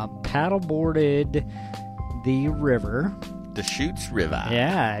 paddleboarded the river. Deschutes River.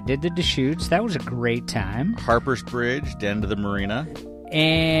 Yeah, did the Deschutes. That was a great time. Harper's Bridge, down to the marina.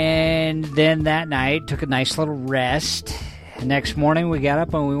 And then that night, took a nice little rest. Next morning, we got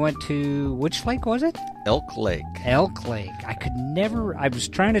up and we went to, which lake was it? Elk Lake. Elk Lake. I was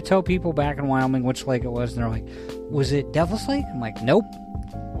trying to tell people back in Wyoming which lake it was, and they're like, was it Devil's Lake? I'm like, nope.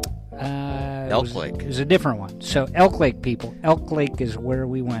 Elk Lake. It was a different one. So Elk Lake, people. Elk Lake is where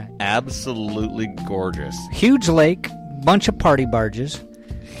we went. Absolutely gorgeous. Huge lake, bunch of party barges.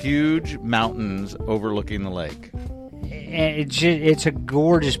 Huge mountains overlooking the lake. And it's a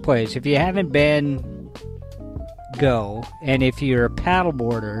gorgeous place. If you haven't been, go. And if you're a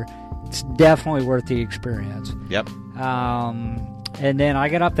paddleboarder, it's definitely worth the experience. Yep. And then I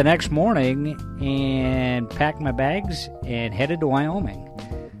got up the next morning and packed my bags and headed to Wyoming.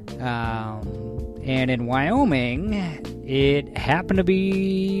 And in Wyoming, it happened to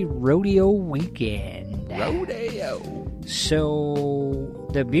be rodeo weekend. Rodeo. So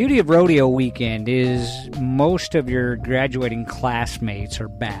the beauty of rodeo weekend is most of your graduating classmates are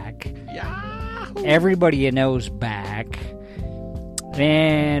back. Yahoo! Everybody you know's back.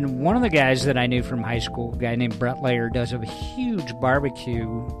 And one of the guys that I knew from high school, a guy named Brett Layer, does a huge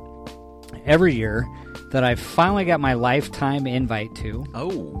barbecue every year that I finally got my lifetime invite to.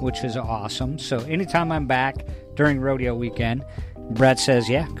 Oh. Which is awesome. So anytime I'm back during rodeo weekend, Brett says,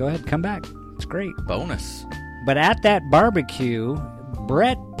 yeah, go ahead, come back. It's great. Bonus. But at that barbecue,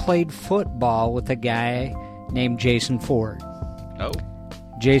 Brett played football with a guy named Jason Ford. Oh.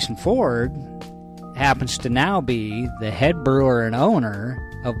 Jason Ford happens to now be the head brewer and owner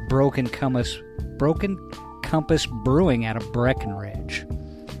of Broken Compass Brewing out of Breckenridge.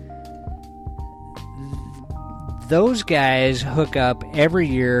 Those guys hook up every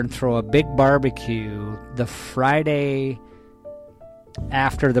year and throw a big barbecue the Friday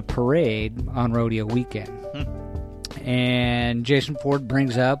after the parade on rodeo weekend. And Jason Ford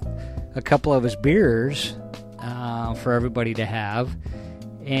brings up a couple of his beers for everybody to have,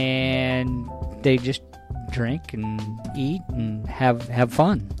 and they just drink and eat and have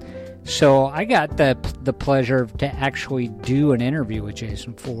fun. So I got the pleasure to actually do an interview with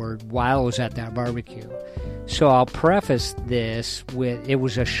Jason Ford while I was at that barbecue. So I'll preface this with, it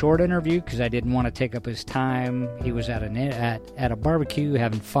was a short interview because I didn't want to take up his time. He was at a barbecue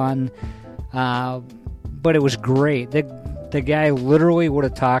having fun, but it was great. The guy literally would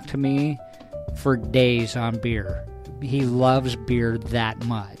have talked to me for days on beer. He loves beer that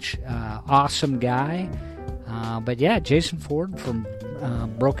much. Awesome guy. But yeah, Jason Ford from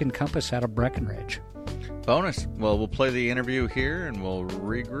Broken Compass out of Breckenridge. Bonus. Well, we'll play the interview here and we'll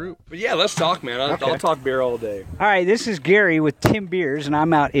regroup. But yeah, let's talk, man. I'll talk beer all day. All right, this is Gary with Tim Beers, and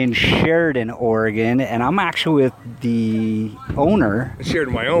I'm out in Sheridan, Oregon, and I'm actually with the owner.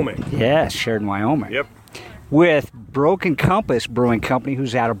 Sheridan, Wyoming. Yes, Sheridan, Wyoming. Yep. With Broken Compass Brewing Company,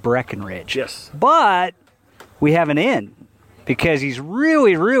 who's out of Breckenridge. Yes. But we have an in. because he's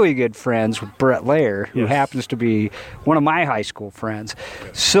really, really good friends with Brett Lair, who happens to be one of my high school friends.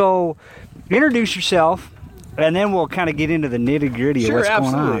 So introduce yourself, and then we'll kind of get into the nitty-gritty of what's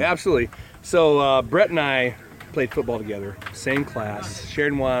going on. Absolutely. So Brett and I played football together, same class,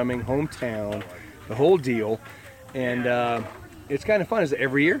 shared in Wyoming, hometown, the whole deal. And it's kind of fun. It's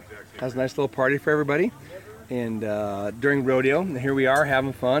every year. Has a nice little party for everybody. And during rodeo, and here we are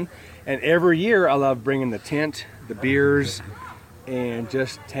having fun. And every year I love bringing the tent, the beers, and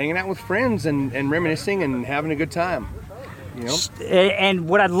just hanging out with friends and reminiscing and having a good time. You know? And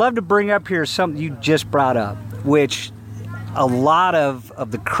what I'd love to bring up here is something you just brought up, which a lot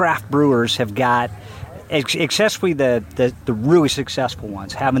of the craft brewers have got, especially the really successful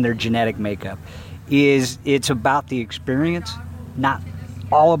ones, having their genetic makeup, is it's about the experience, not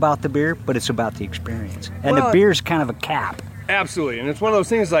all about the beer, but it's about the experience. And the beer's kind of a cap. Absolutely. And it's one of those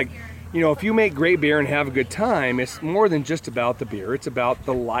things like, you know, if you make great beer and have a good time, it's more than just about the beer. It's about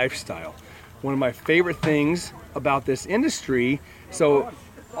the lifestyle. One of my favorite things about this industry, so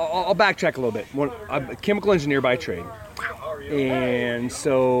I'll backtrack a little bit. I'm a chemical engineer by trade. And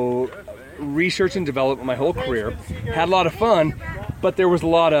so research and development my whole career. Had a lot of fun, but there was a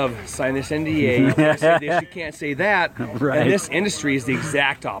lot of sign this NDA, you can't say this, you can't say that. Right. And this industry is the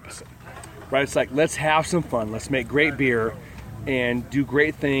exact opposite. Right? It's like, let's have some fun. Let's make great beer and do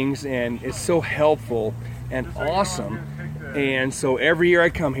great things, and it's so helpful and awesome. And so every year I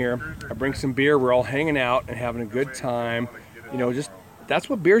come here, I bring some beer, we're all hanging out and having a good time. You know, just that's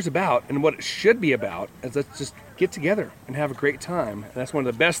what beer's about, and what it should be about is let's just get together and have a great time. And that's one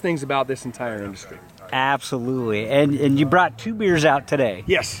of the best things about this entire industry. Absolutely. And you brought 2 beers out today.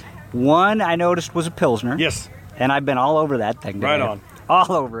 Yes. One I noticed was a Pilsner. Yes. And I've been all over that thing today. Right on.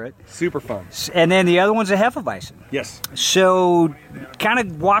 All over it. Super fun. And then the other one's a Hefeweizen. Yes. So kind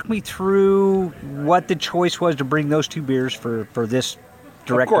of walk me through what the choice was to bring those 2 beers for this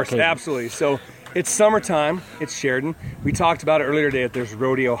direct Of course, occasion. absolutely. So it's summertime. It's Sheridan. We talked about it earlier today that there's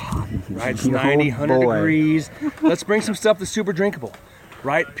rodeo hot, right? It's 90, 100 degrees. Let's bring some stuff that's super drinkable,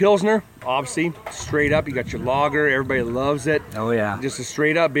 right? Pilsner, obviously, straight up. You got your lager. Everybody loves it. Oh, yeah. Just a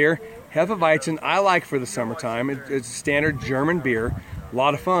straight up beer. Hefeweizen, I like for the summertime. It's a standard German beer. A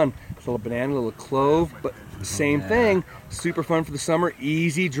lot of fun. A little banana, a little clove, but same thing. Super fun for the summer.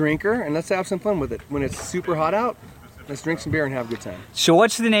 Easy drinker, and let's have some fun with it. When it's super hot out, let's drink some beer and have a good time. So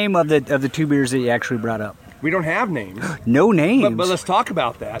what's the name of the 2 beers that you actually brought up? We don't have names. No names. But let's talk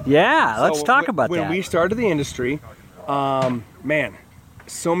about that. Yeah, let's So talk about that. When we started the industry, man,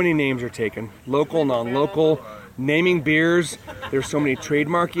 so many names are taken. Local, non-local, naming beers. There's so many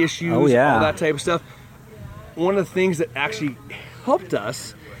trademark issues, Oh, yeah. all that type of stuff. One of the things that actually helped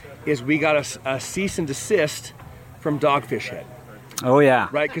us is we got a cease and desist from Dogfish Head. Oh, yeah.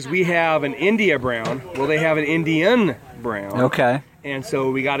 Right, because we have an India Brown. Well, they have an Indian Brown. Okay. And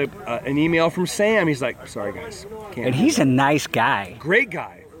so we got an email from Sam. He's like, sorry, guys. Can't And do he's it." a nice guy. Great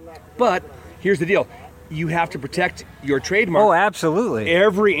guy. But here's the deal. You have to protect your trademark. Oh, absolutely.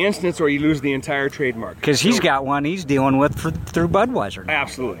 Every instance or you lose the entire trademark. Because he's got one he's dealing with through Budweiser now.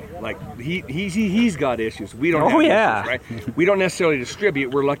 Absolutely. Like, he's got issues. We don't Oh, have yeah. issues, right? We don't necessarily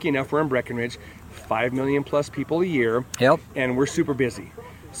distribute. We're lucky enough. We're in Breckenridge. 5 million plus people a year. Yep. And we're super busy.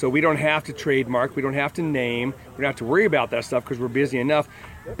 So we don't have to trademark. We don't have to name. We don't have to worry about that stuff because we're busy enough.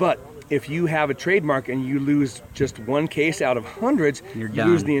 But if you have a trademark and you lose just one case out of hundreds, You're you done.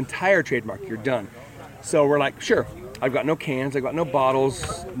 lose the entire trademark. You're done. So we're like, sure, I've got no cans, I've got no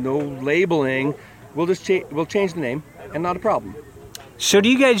bottles, no labeling. We'll just we'll change the name, and not a problem. So do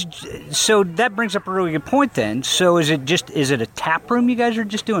you guys? So that brings up a really good point. Then, so is it a tap room? You guys are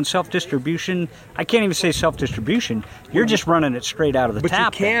just doing self distribution. I can't even say self distribution. You're just running it straight out of the But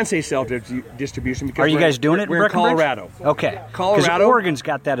tap. you can then. say self-distribution because Are you guys doing it? We're in Colorado. Okay. 'Cause Colorado. Oregon's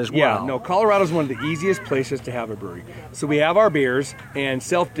got that as well. Yeah, no, Colorado's one of the easiest places to have a brewery. So we have our beers, and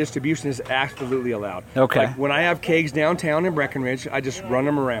self-distribution is absolutely allowed. Okay. Like when I have kegs downtown in Breckenridge, I just run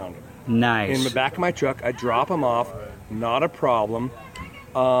them around. Nice. In the back of my truck, I drop them off, not a problem.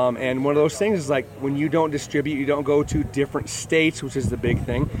 And one of those things is like when you don't distribute, you don't go to different states, which is the big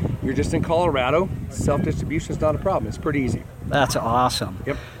thing. You're just in Colorado. Self-distribution is not a problem. It's pretty easy. That's awesome.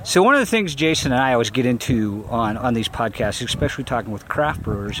 Yep. So one of the things Jason and I always get into on these podcasts, especially talking with craft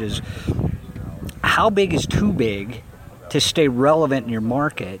brewers, is how big is too big to stay relevant in your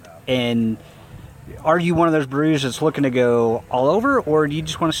market? And are you one of those breweries that's looking to go all over, or do you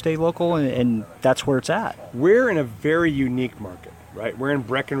just want to stay local and that's where it's at? We're in a very unique market, right? We're in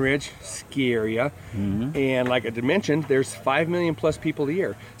Breckenridge, ski area, and like I mentioned, there's 5 million plus people a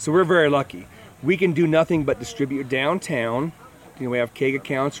year. So we're very lucky. We can do nothing but distribute downtown. You know, we have keg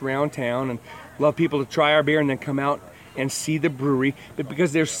accounts around town, and love people to try our beer and then come out and see the brewery. But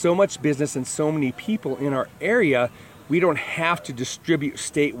because there's so much business and so many people in our area, we don't have to distribute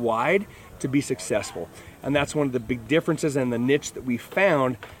statewide to be successful. And that's one of the big differences and the niche that we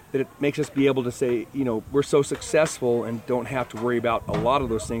found, that it makes us be able to say, we're so successful and don't have to worry about a lot of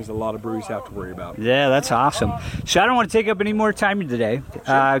those things a lot of breweries have to worry about. Yeah, that's awesome. So I don't want to take up any more time today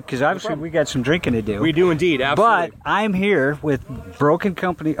because obviously we got some drinking to do. We do indeed, absolutely. But I'm here with Broken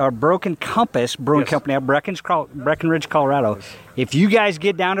Compass Brewing Company out of Breckenridge, Colorado. Yes. If you guys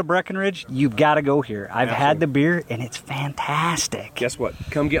get down to Breckenridge, you've got to go here. I've had the beer, and it's fantastic. Guess what?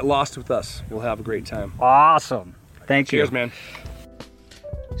 Come get lost with us. We'll have a great time. Awesome. Thank you. Cheers, man.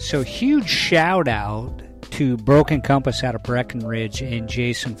 So huge shout out to Broken Compass out of Breckenridge and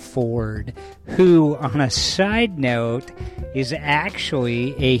Jason Ford, who, on a side note, is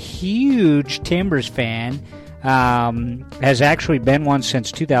actually a huge Timbers fan, has actually been one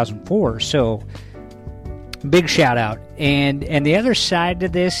since 2004. So big shout out. And the other side to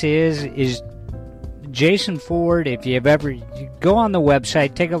this is Jason Ford. If you go on the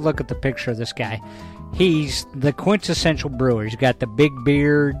website, take a look at the picture of this guy. He's the quintessential brewer. He's got the big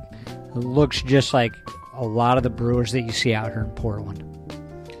beard. Looks just like a lot of the brewers that you see out here in Portland.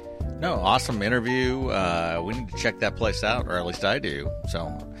 No, awesome interview. We need to check that place out, or at least I do.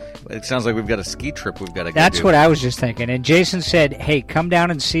 So it sounds like we've got a ski trip we've got to go That's do. what I was just thinking. And Jason said, hey, come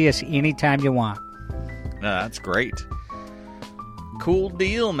down and see us anytime you want. No, that's great. Cool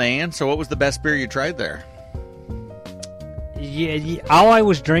deal, man. So what was the best beer you tried there? Yeah, all I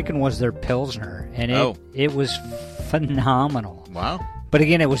was drinking was their Pilsner, and it was phenomenal. Wow. But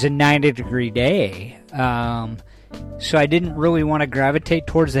again, it was a 90-degree day, so I didn't really want to gravitate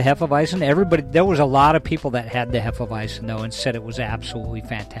towards the Hefeweizen. There was a lot of people that had the Hefeweizen, though, and said it was absolutely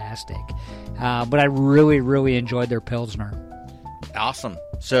fantastic. But I really, really enjoyed their Pilsner. Awesome.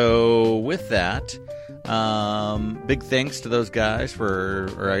 So with that, big thanks to those guys or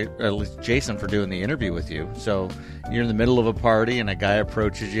at least Jason for doing the interview with you. So you're in the middle of a party and a guy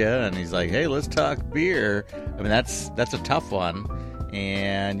approaches you and he's like, hey, let's talk beer. I mean, that's a tough one.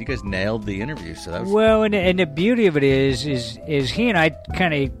 And you guys nailed the interview. So that was well, and the beauty of it is he and I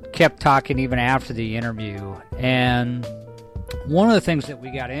kind of kept talking even after the interview. And one of the things that we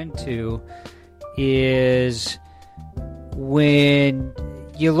got into is when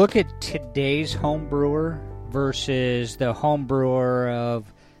you look at today's home brewer versus the home brewer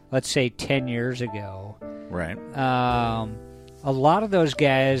of, let's say, 10 years ago. right. A lot of those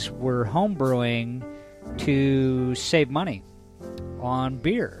guys were home brewing to save money on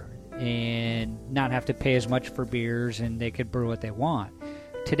beer and not have to pay as much for beers, and they could brew what they want.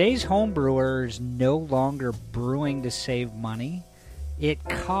 Today's home brewer is no longer brewing to save money. It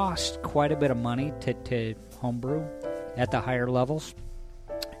costs quite a bit of money to homebrew at the higher levels.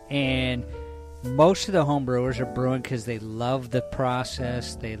 And most of the home brewers are brewing because they love the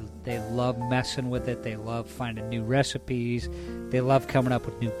process. They love messing with it. They love finding new recipes. They love coming up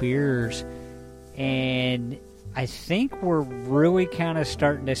with new beers. And I think we're really kind of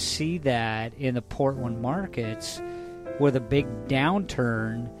starting to see that in the Portland markets with a big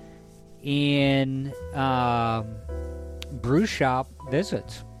downturn in brew shop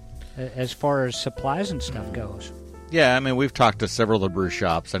visits as far as supplies and stuff goes. Yeah, I mean, we've talked to several of the brew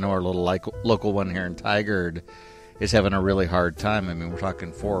shops. I know our little local one here in Tigard is having a really hard time. I mean, we're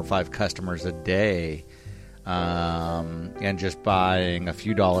talking 4 or 5 customers a day and just buying a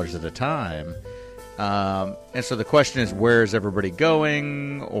few dollars at a time. And so the question is, where is everybody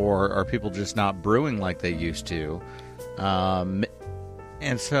going, or are people just not brewing like they used to?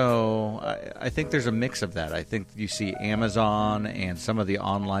 And so I think there's a mix of that. I think you see Amazon and some of the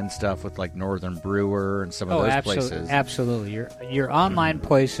online stuff with like Northern Brewer and some of those places. Absolutely. Your online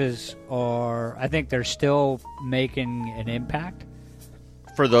places are, I think they're still making an impact.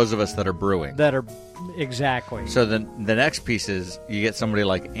 For those of us that are brewing. Exactly. So the next piece is you get somebody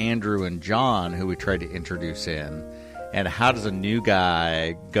like Andrew and John, who we tried to introduce in. And how does a new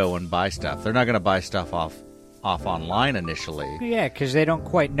guy go and buy stuff? They're not going to buy stuff off online initially. Yeah, because they don't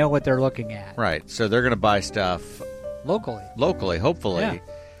quite know what they're looking at. Right. So they're going to buy stuff locally, hopefully. Yeah.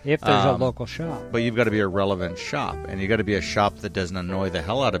 If there's a local shop. But you've got to be a relevant shop, and you've got to be a shop that doesn't annoy the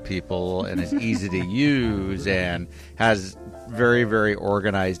hell out of people and is easy to use and has very, very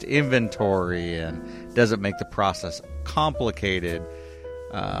organized inventory and doesn't make the process complicated.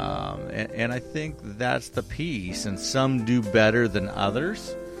 And I think that's the piece, and some do better than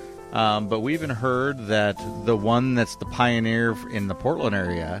others. But we even heard that the one that's the pioneer in the Portland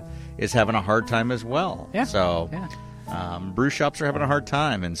area is having a hard time as well. Yeah. So yeah. Brew shops are having a hard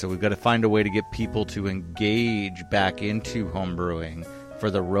time, and so we've got to find a way to get people to engage back into home brewing for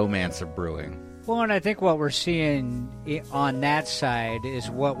the romance of brewing. Well, and I think what we're seeing on that side is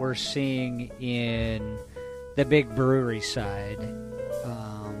what we're seeing in the big brewery side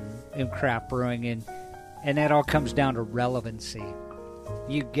in craft brewing, and that all comes down to relevancy.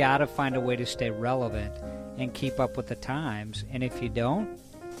 You got to find a way to stay relevant and keep up with the times, and if you don't,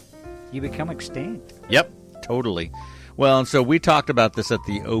 you become extinct. Yep, totally. Well, and so we talked about this at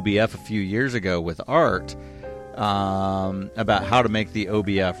the OBF a few years ago with Art, about how to make the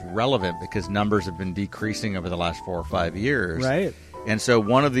OBF relevant because numbers have been decreasing over the last 4 or 5 years. Right. And so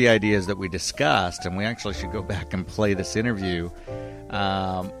one of the ideas that we discussed, and we actually should go back and play this interview,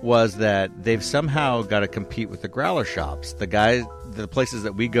 was that they've somehow got to compete with the growler shops. The places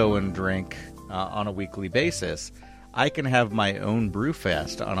that we go and drink on a weekly basis, I can have my own brew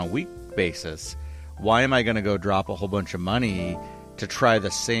fest on a week basis. Why am I going to go drop a whole bunch of money to try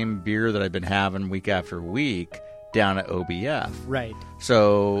the same beer that I've been having week after week down at OBF? Right.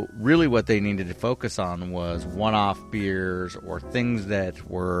 So really what they needed to focus on was one-off beers or things that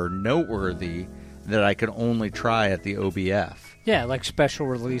were noteworthy that I could only try at the OBF. Yeah, like special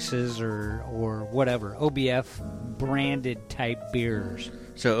releases or whatever, OBF branded type beers.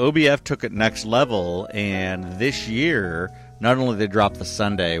 So OBF took it next level, and this year, not only they dropped the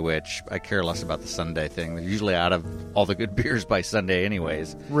Sunday, which I care less about the Sunday thing. They're usually out of all the good beers by Sunday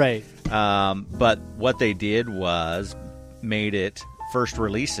anyways. Right. But what they did was made it first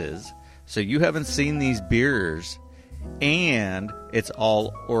releases. So you haven't seen these beers, and it's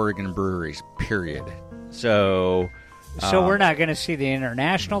all Oregon breweries, period. So we're not going to see the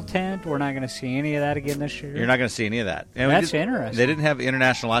international tent. We're not going to see any of that again this year. You're not going to see any of that. And that's interesting. They didn't have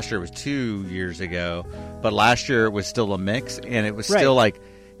international last year. It was 2 years ago. But last year it was still a mix, and it was still like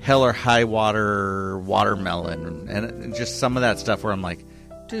hell or high water watermelon and just some of that stuff where I'm like,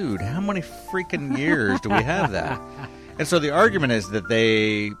 dude, how many freaking years do we have that? And so the argument is that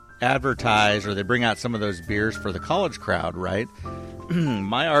they advertise or they bring out some of those beers for the college crowd, right?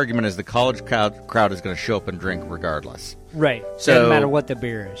 My argument is the college crowd is going to show up and drink regardless. Right. So, doesn't matter what the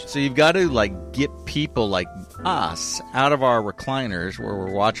beer is. So you've got to like get people like us out of our recliners where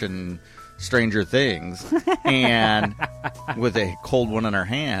we're watching Stranger Things and with a cold one in our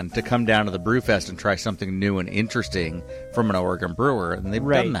hand to come down to the Brewfest and try something new and interesting from an Oregon brewer. And they've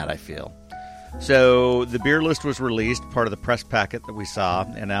done that, I feel. So the beer list was released, part of the press packet that we saw,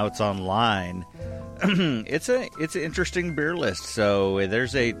 and now it's online. It's an interesting beer list. So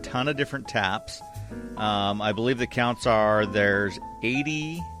there's a ton of different taps. I believe the counts are there's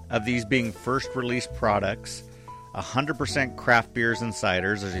 80 of these being first release products, 100% craft beers and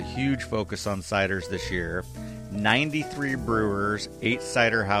ciders. There's a huge focus on ciders this year. 93 brewers, 8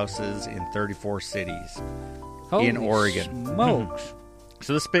 cider houses in 34 cities in Oregon. Smokes.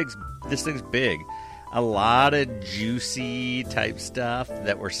 So this thing's big. A lot of juicy type stuff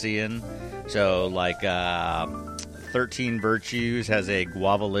that we're seeing. So like 13 Virtues has a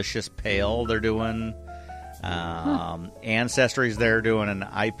Guavalicious Pale they're doing. Ancestry's there doing an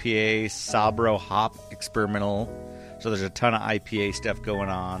IPA Sabro Hop Experimental. So there's a ton of IPA stuff going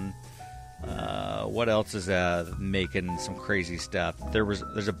on. What else is making some crazy stuff?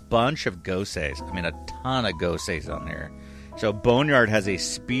 There's a bunch of Goses. I mean, a ton of Goses on there. So Boneyard has a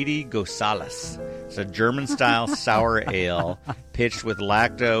Speedy Gosales. It's a German-style sour ale pitched with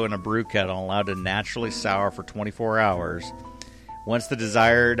lacto in a brew kettle, allowed to naturally sour for 24 hours. Once the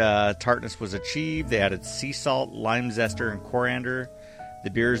desired tartness was achieved, they added sea salt, lime zester, and coriander. The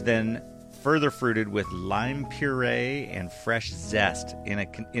beer is then further fruited with lime puree and fresh zest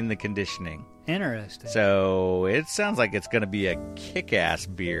in the conditioning. Interesting. So it sounds like it's going to be a kick-ass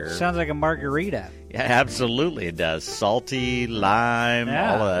beer. Sounds like a margarita. Yeah, absolutely it does. Salty, lime,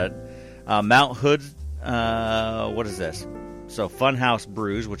 all of that. Mount Hood, what is this? So Funhouse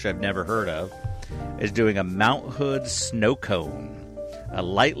Brews, which I've never heard of, is doing a Mount Hood Snow Cone, a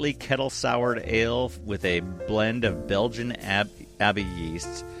lightly kettle-soured ale with a blend of Belgian Abbey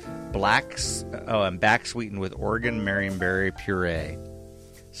yeasts, and back-sweetened with Oregon Marionberry puree.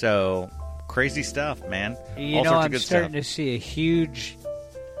 So crazy stuff, man. You know, I'm starting to see a huge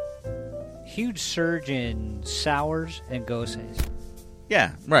surge in sours and Goses.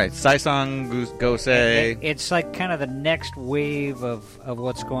 Yeah, right. Saison, Gose. It's like kind of the next wave of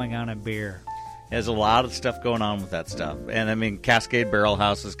what's going on in beer. There's a lot of stuff going on with that stuff. And, I mean, Cascade Barrel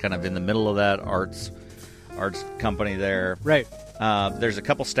House is kind of in the middle of that arts company there. Right. There's a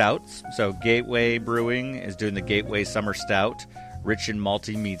couple stouts. So Gateway Brewing is doing the Gateway Summer Stout. Rich and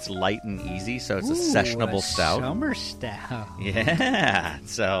malty meets light and easy, so it's a sessionable stout. Summer stout. Yeah.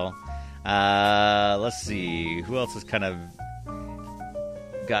 So, let's see. Who else has kind of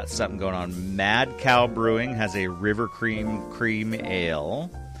got something going on? Mad Cow Brewing has a River Cream Ale.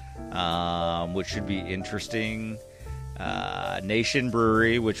 which should be interesting. Nation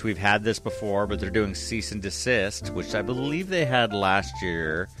Brewery, which we've had this before, but they're doing Cease and Desist, which I believe they had last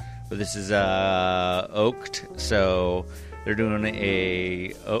year. But this is oaked, so they're doing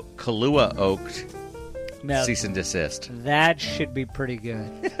a Kahlua oaked Now, Cease and Desist. that should be pretty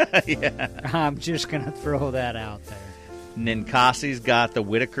good. Yeah. I'm just going to throw that out there. Ninkasi's got the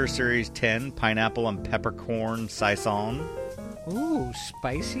Whitaker Series 10 pineapple and peppercorn saison. Ooh,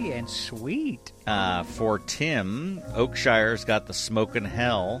 spicy and sweet. For Tim, Oakshire's got the Smokin'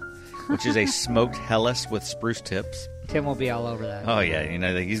 Hell, which is a smoked Hellas with spruce tips. Tim will be all over that. Oh, yeah.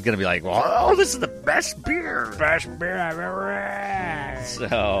 He's going to be like, oh, this is the best beer. Best beer I've ever had.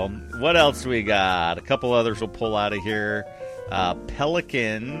 So, what else we got? A couple others we'll pull out of here.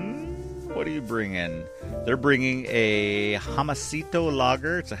 Pelican, what are you bringing? They're bringing a Jamasito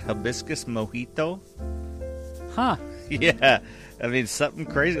lager. It's a hibiscus mojito. Huh. Yeah. I mean, something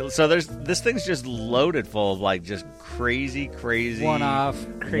crazy. So this thing's just loaded full of like just crazy One-off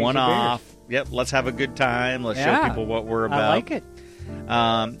crazy beers. Yep, let's have a good time. Let's show people what we're about. I like it.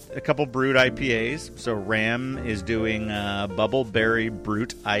 A couple brewed IPAs. So Ram is doing Bubble Berry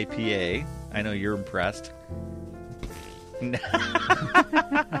Brute IPA. I know you're impressed.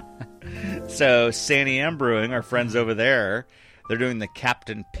 So Sandy Am Brewing, our friends over there, they're doing the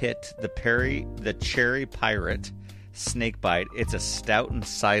Captain Pitt, the Cherry Pirate Snakebite. It's a stout and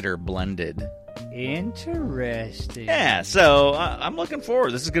cider blended. Interesting. Yeah, so I'm looking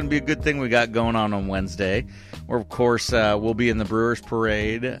forward. This is going to be a good thing we got going on Wednesday. Where, of course, we'll be in the Brewers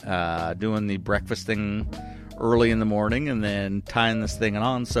Parade doing the breakfast thing early in the morning and then tying this thing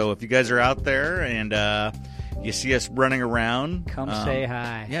on. So if you guys are out there and you see us running around, come say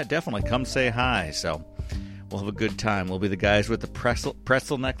hi. Yeah, definitely. Come say hi. So we'll have a good time. We'll be the guys with the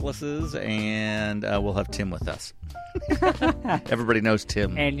pretzel necklaces, and we'll have Tim with us. Everybody knows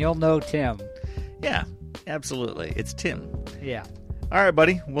Tim. And you'll know Tim. Yeah, absolutely. It's Tim. Yeah. All right,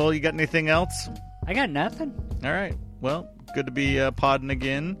 buddy. Well, you got anything else? I got nothing. All right. Well, good to be podding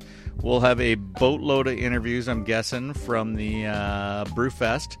again. We'll have a boatload of interviews, I'm guessing, from the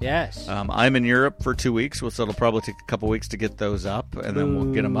Brewfest. Yes. I'm in Europe for 2 weeks, so it'll probably take a couple weeks to get those up, and then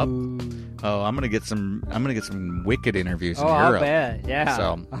we'll get them up. Oh, I'm gonna get some wicked interviews in Europe. I'll bet. Yeah.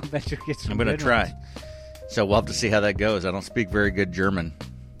 So I'll bet you'll get some. I'm gonna good try. ones. So we'll have to see how that goes. I don't speak very good German.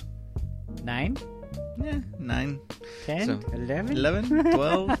 9? Yeah, 9. 10? So, 11? 11,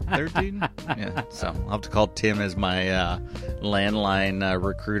 12, 13. Yeah, so I'll have to call Tim as my landline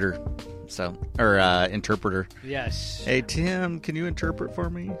recruiter, or interpreter. Yes. Hey, Tim, can you interpret for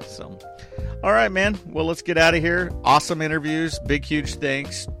me? So, all right, man. Well, let's get out of here. Awesome interviews. Big, huge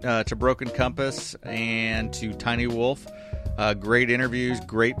thanks to Broken Compass and to Tiny Wolf. Great interviews,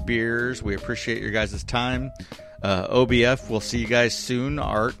 great beers. We appreciate your guys' time. OBF, we'll see you guys soon.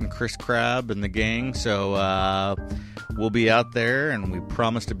 Art and Chris Crabb and the gang. So we'll be out there, and we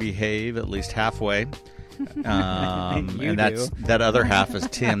promise to behave at least halfway. And that other half is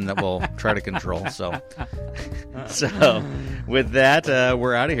Tim that we'll try to control. So with that,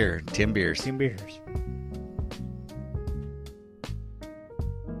 we're out of here. Tim Beers. Tim Beers.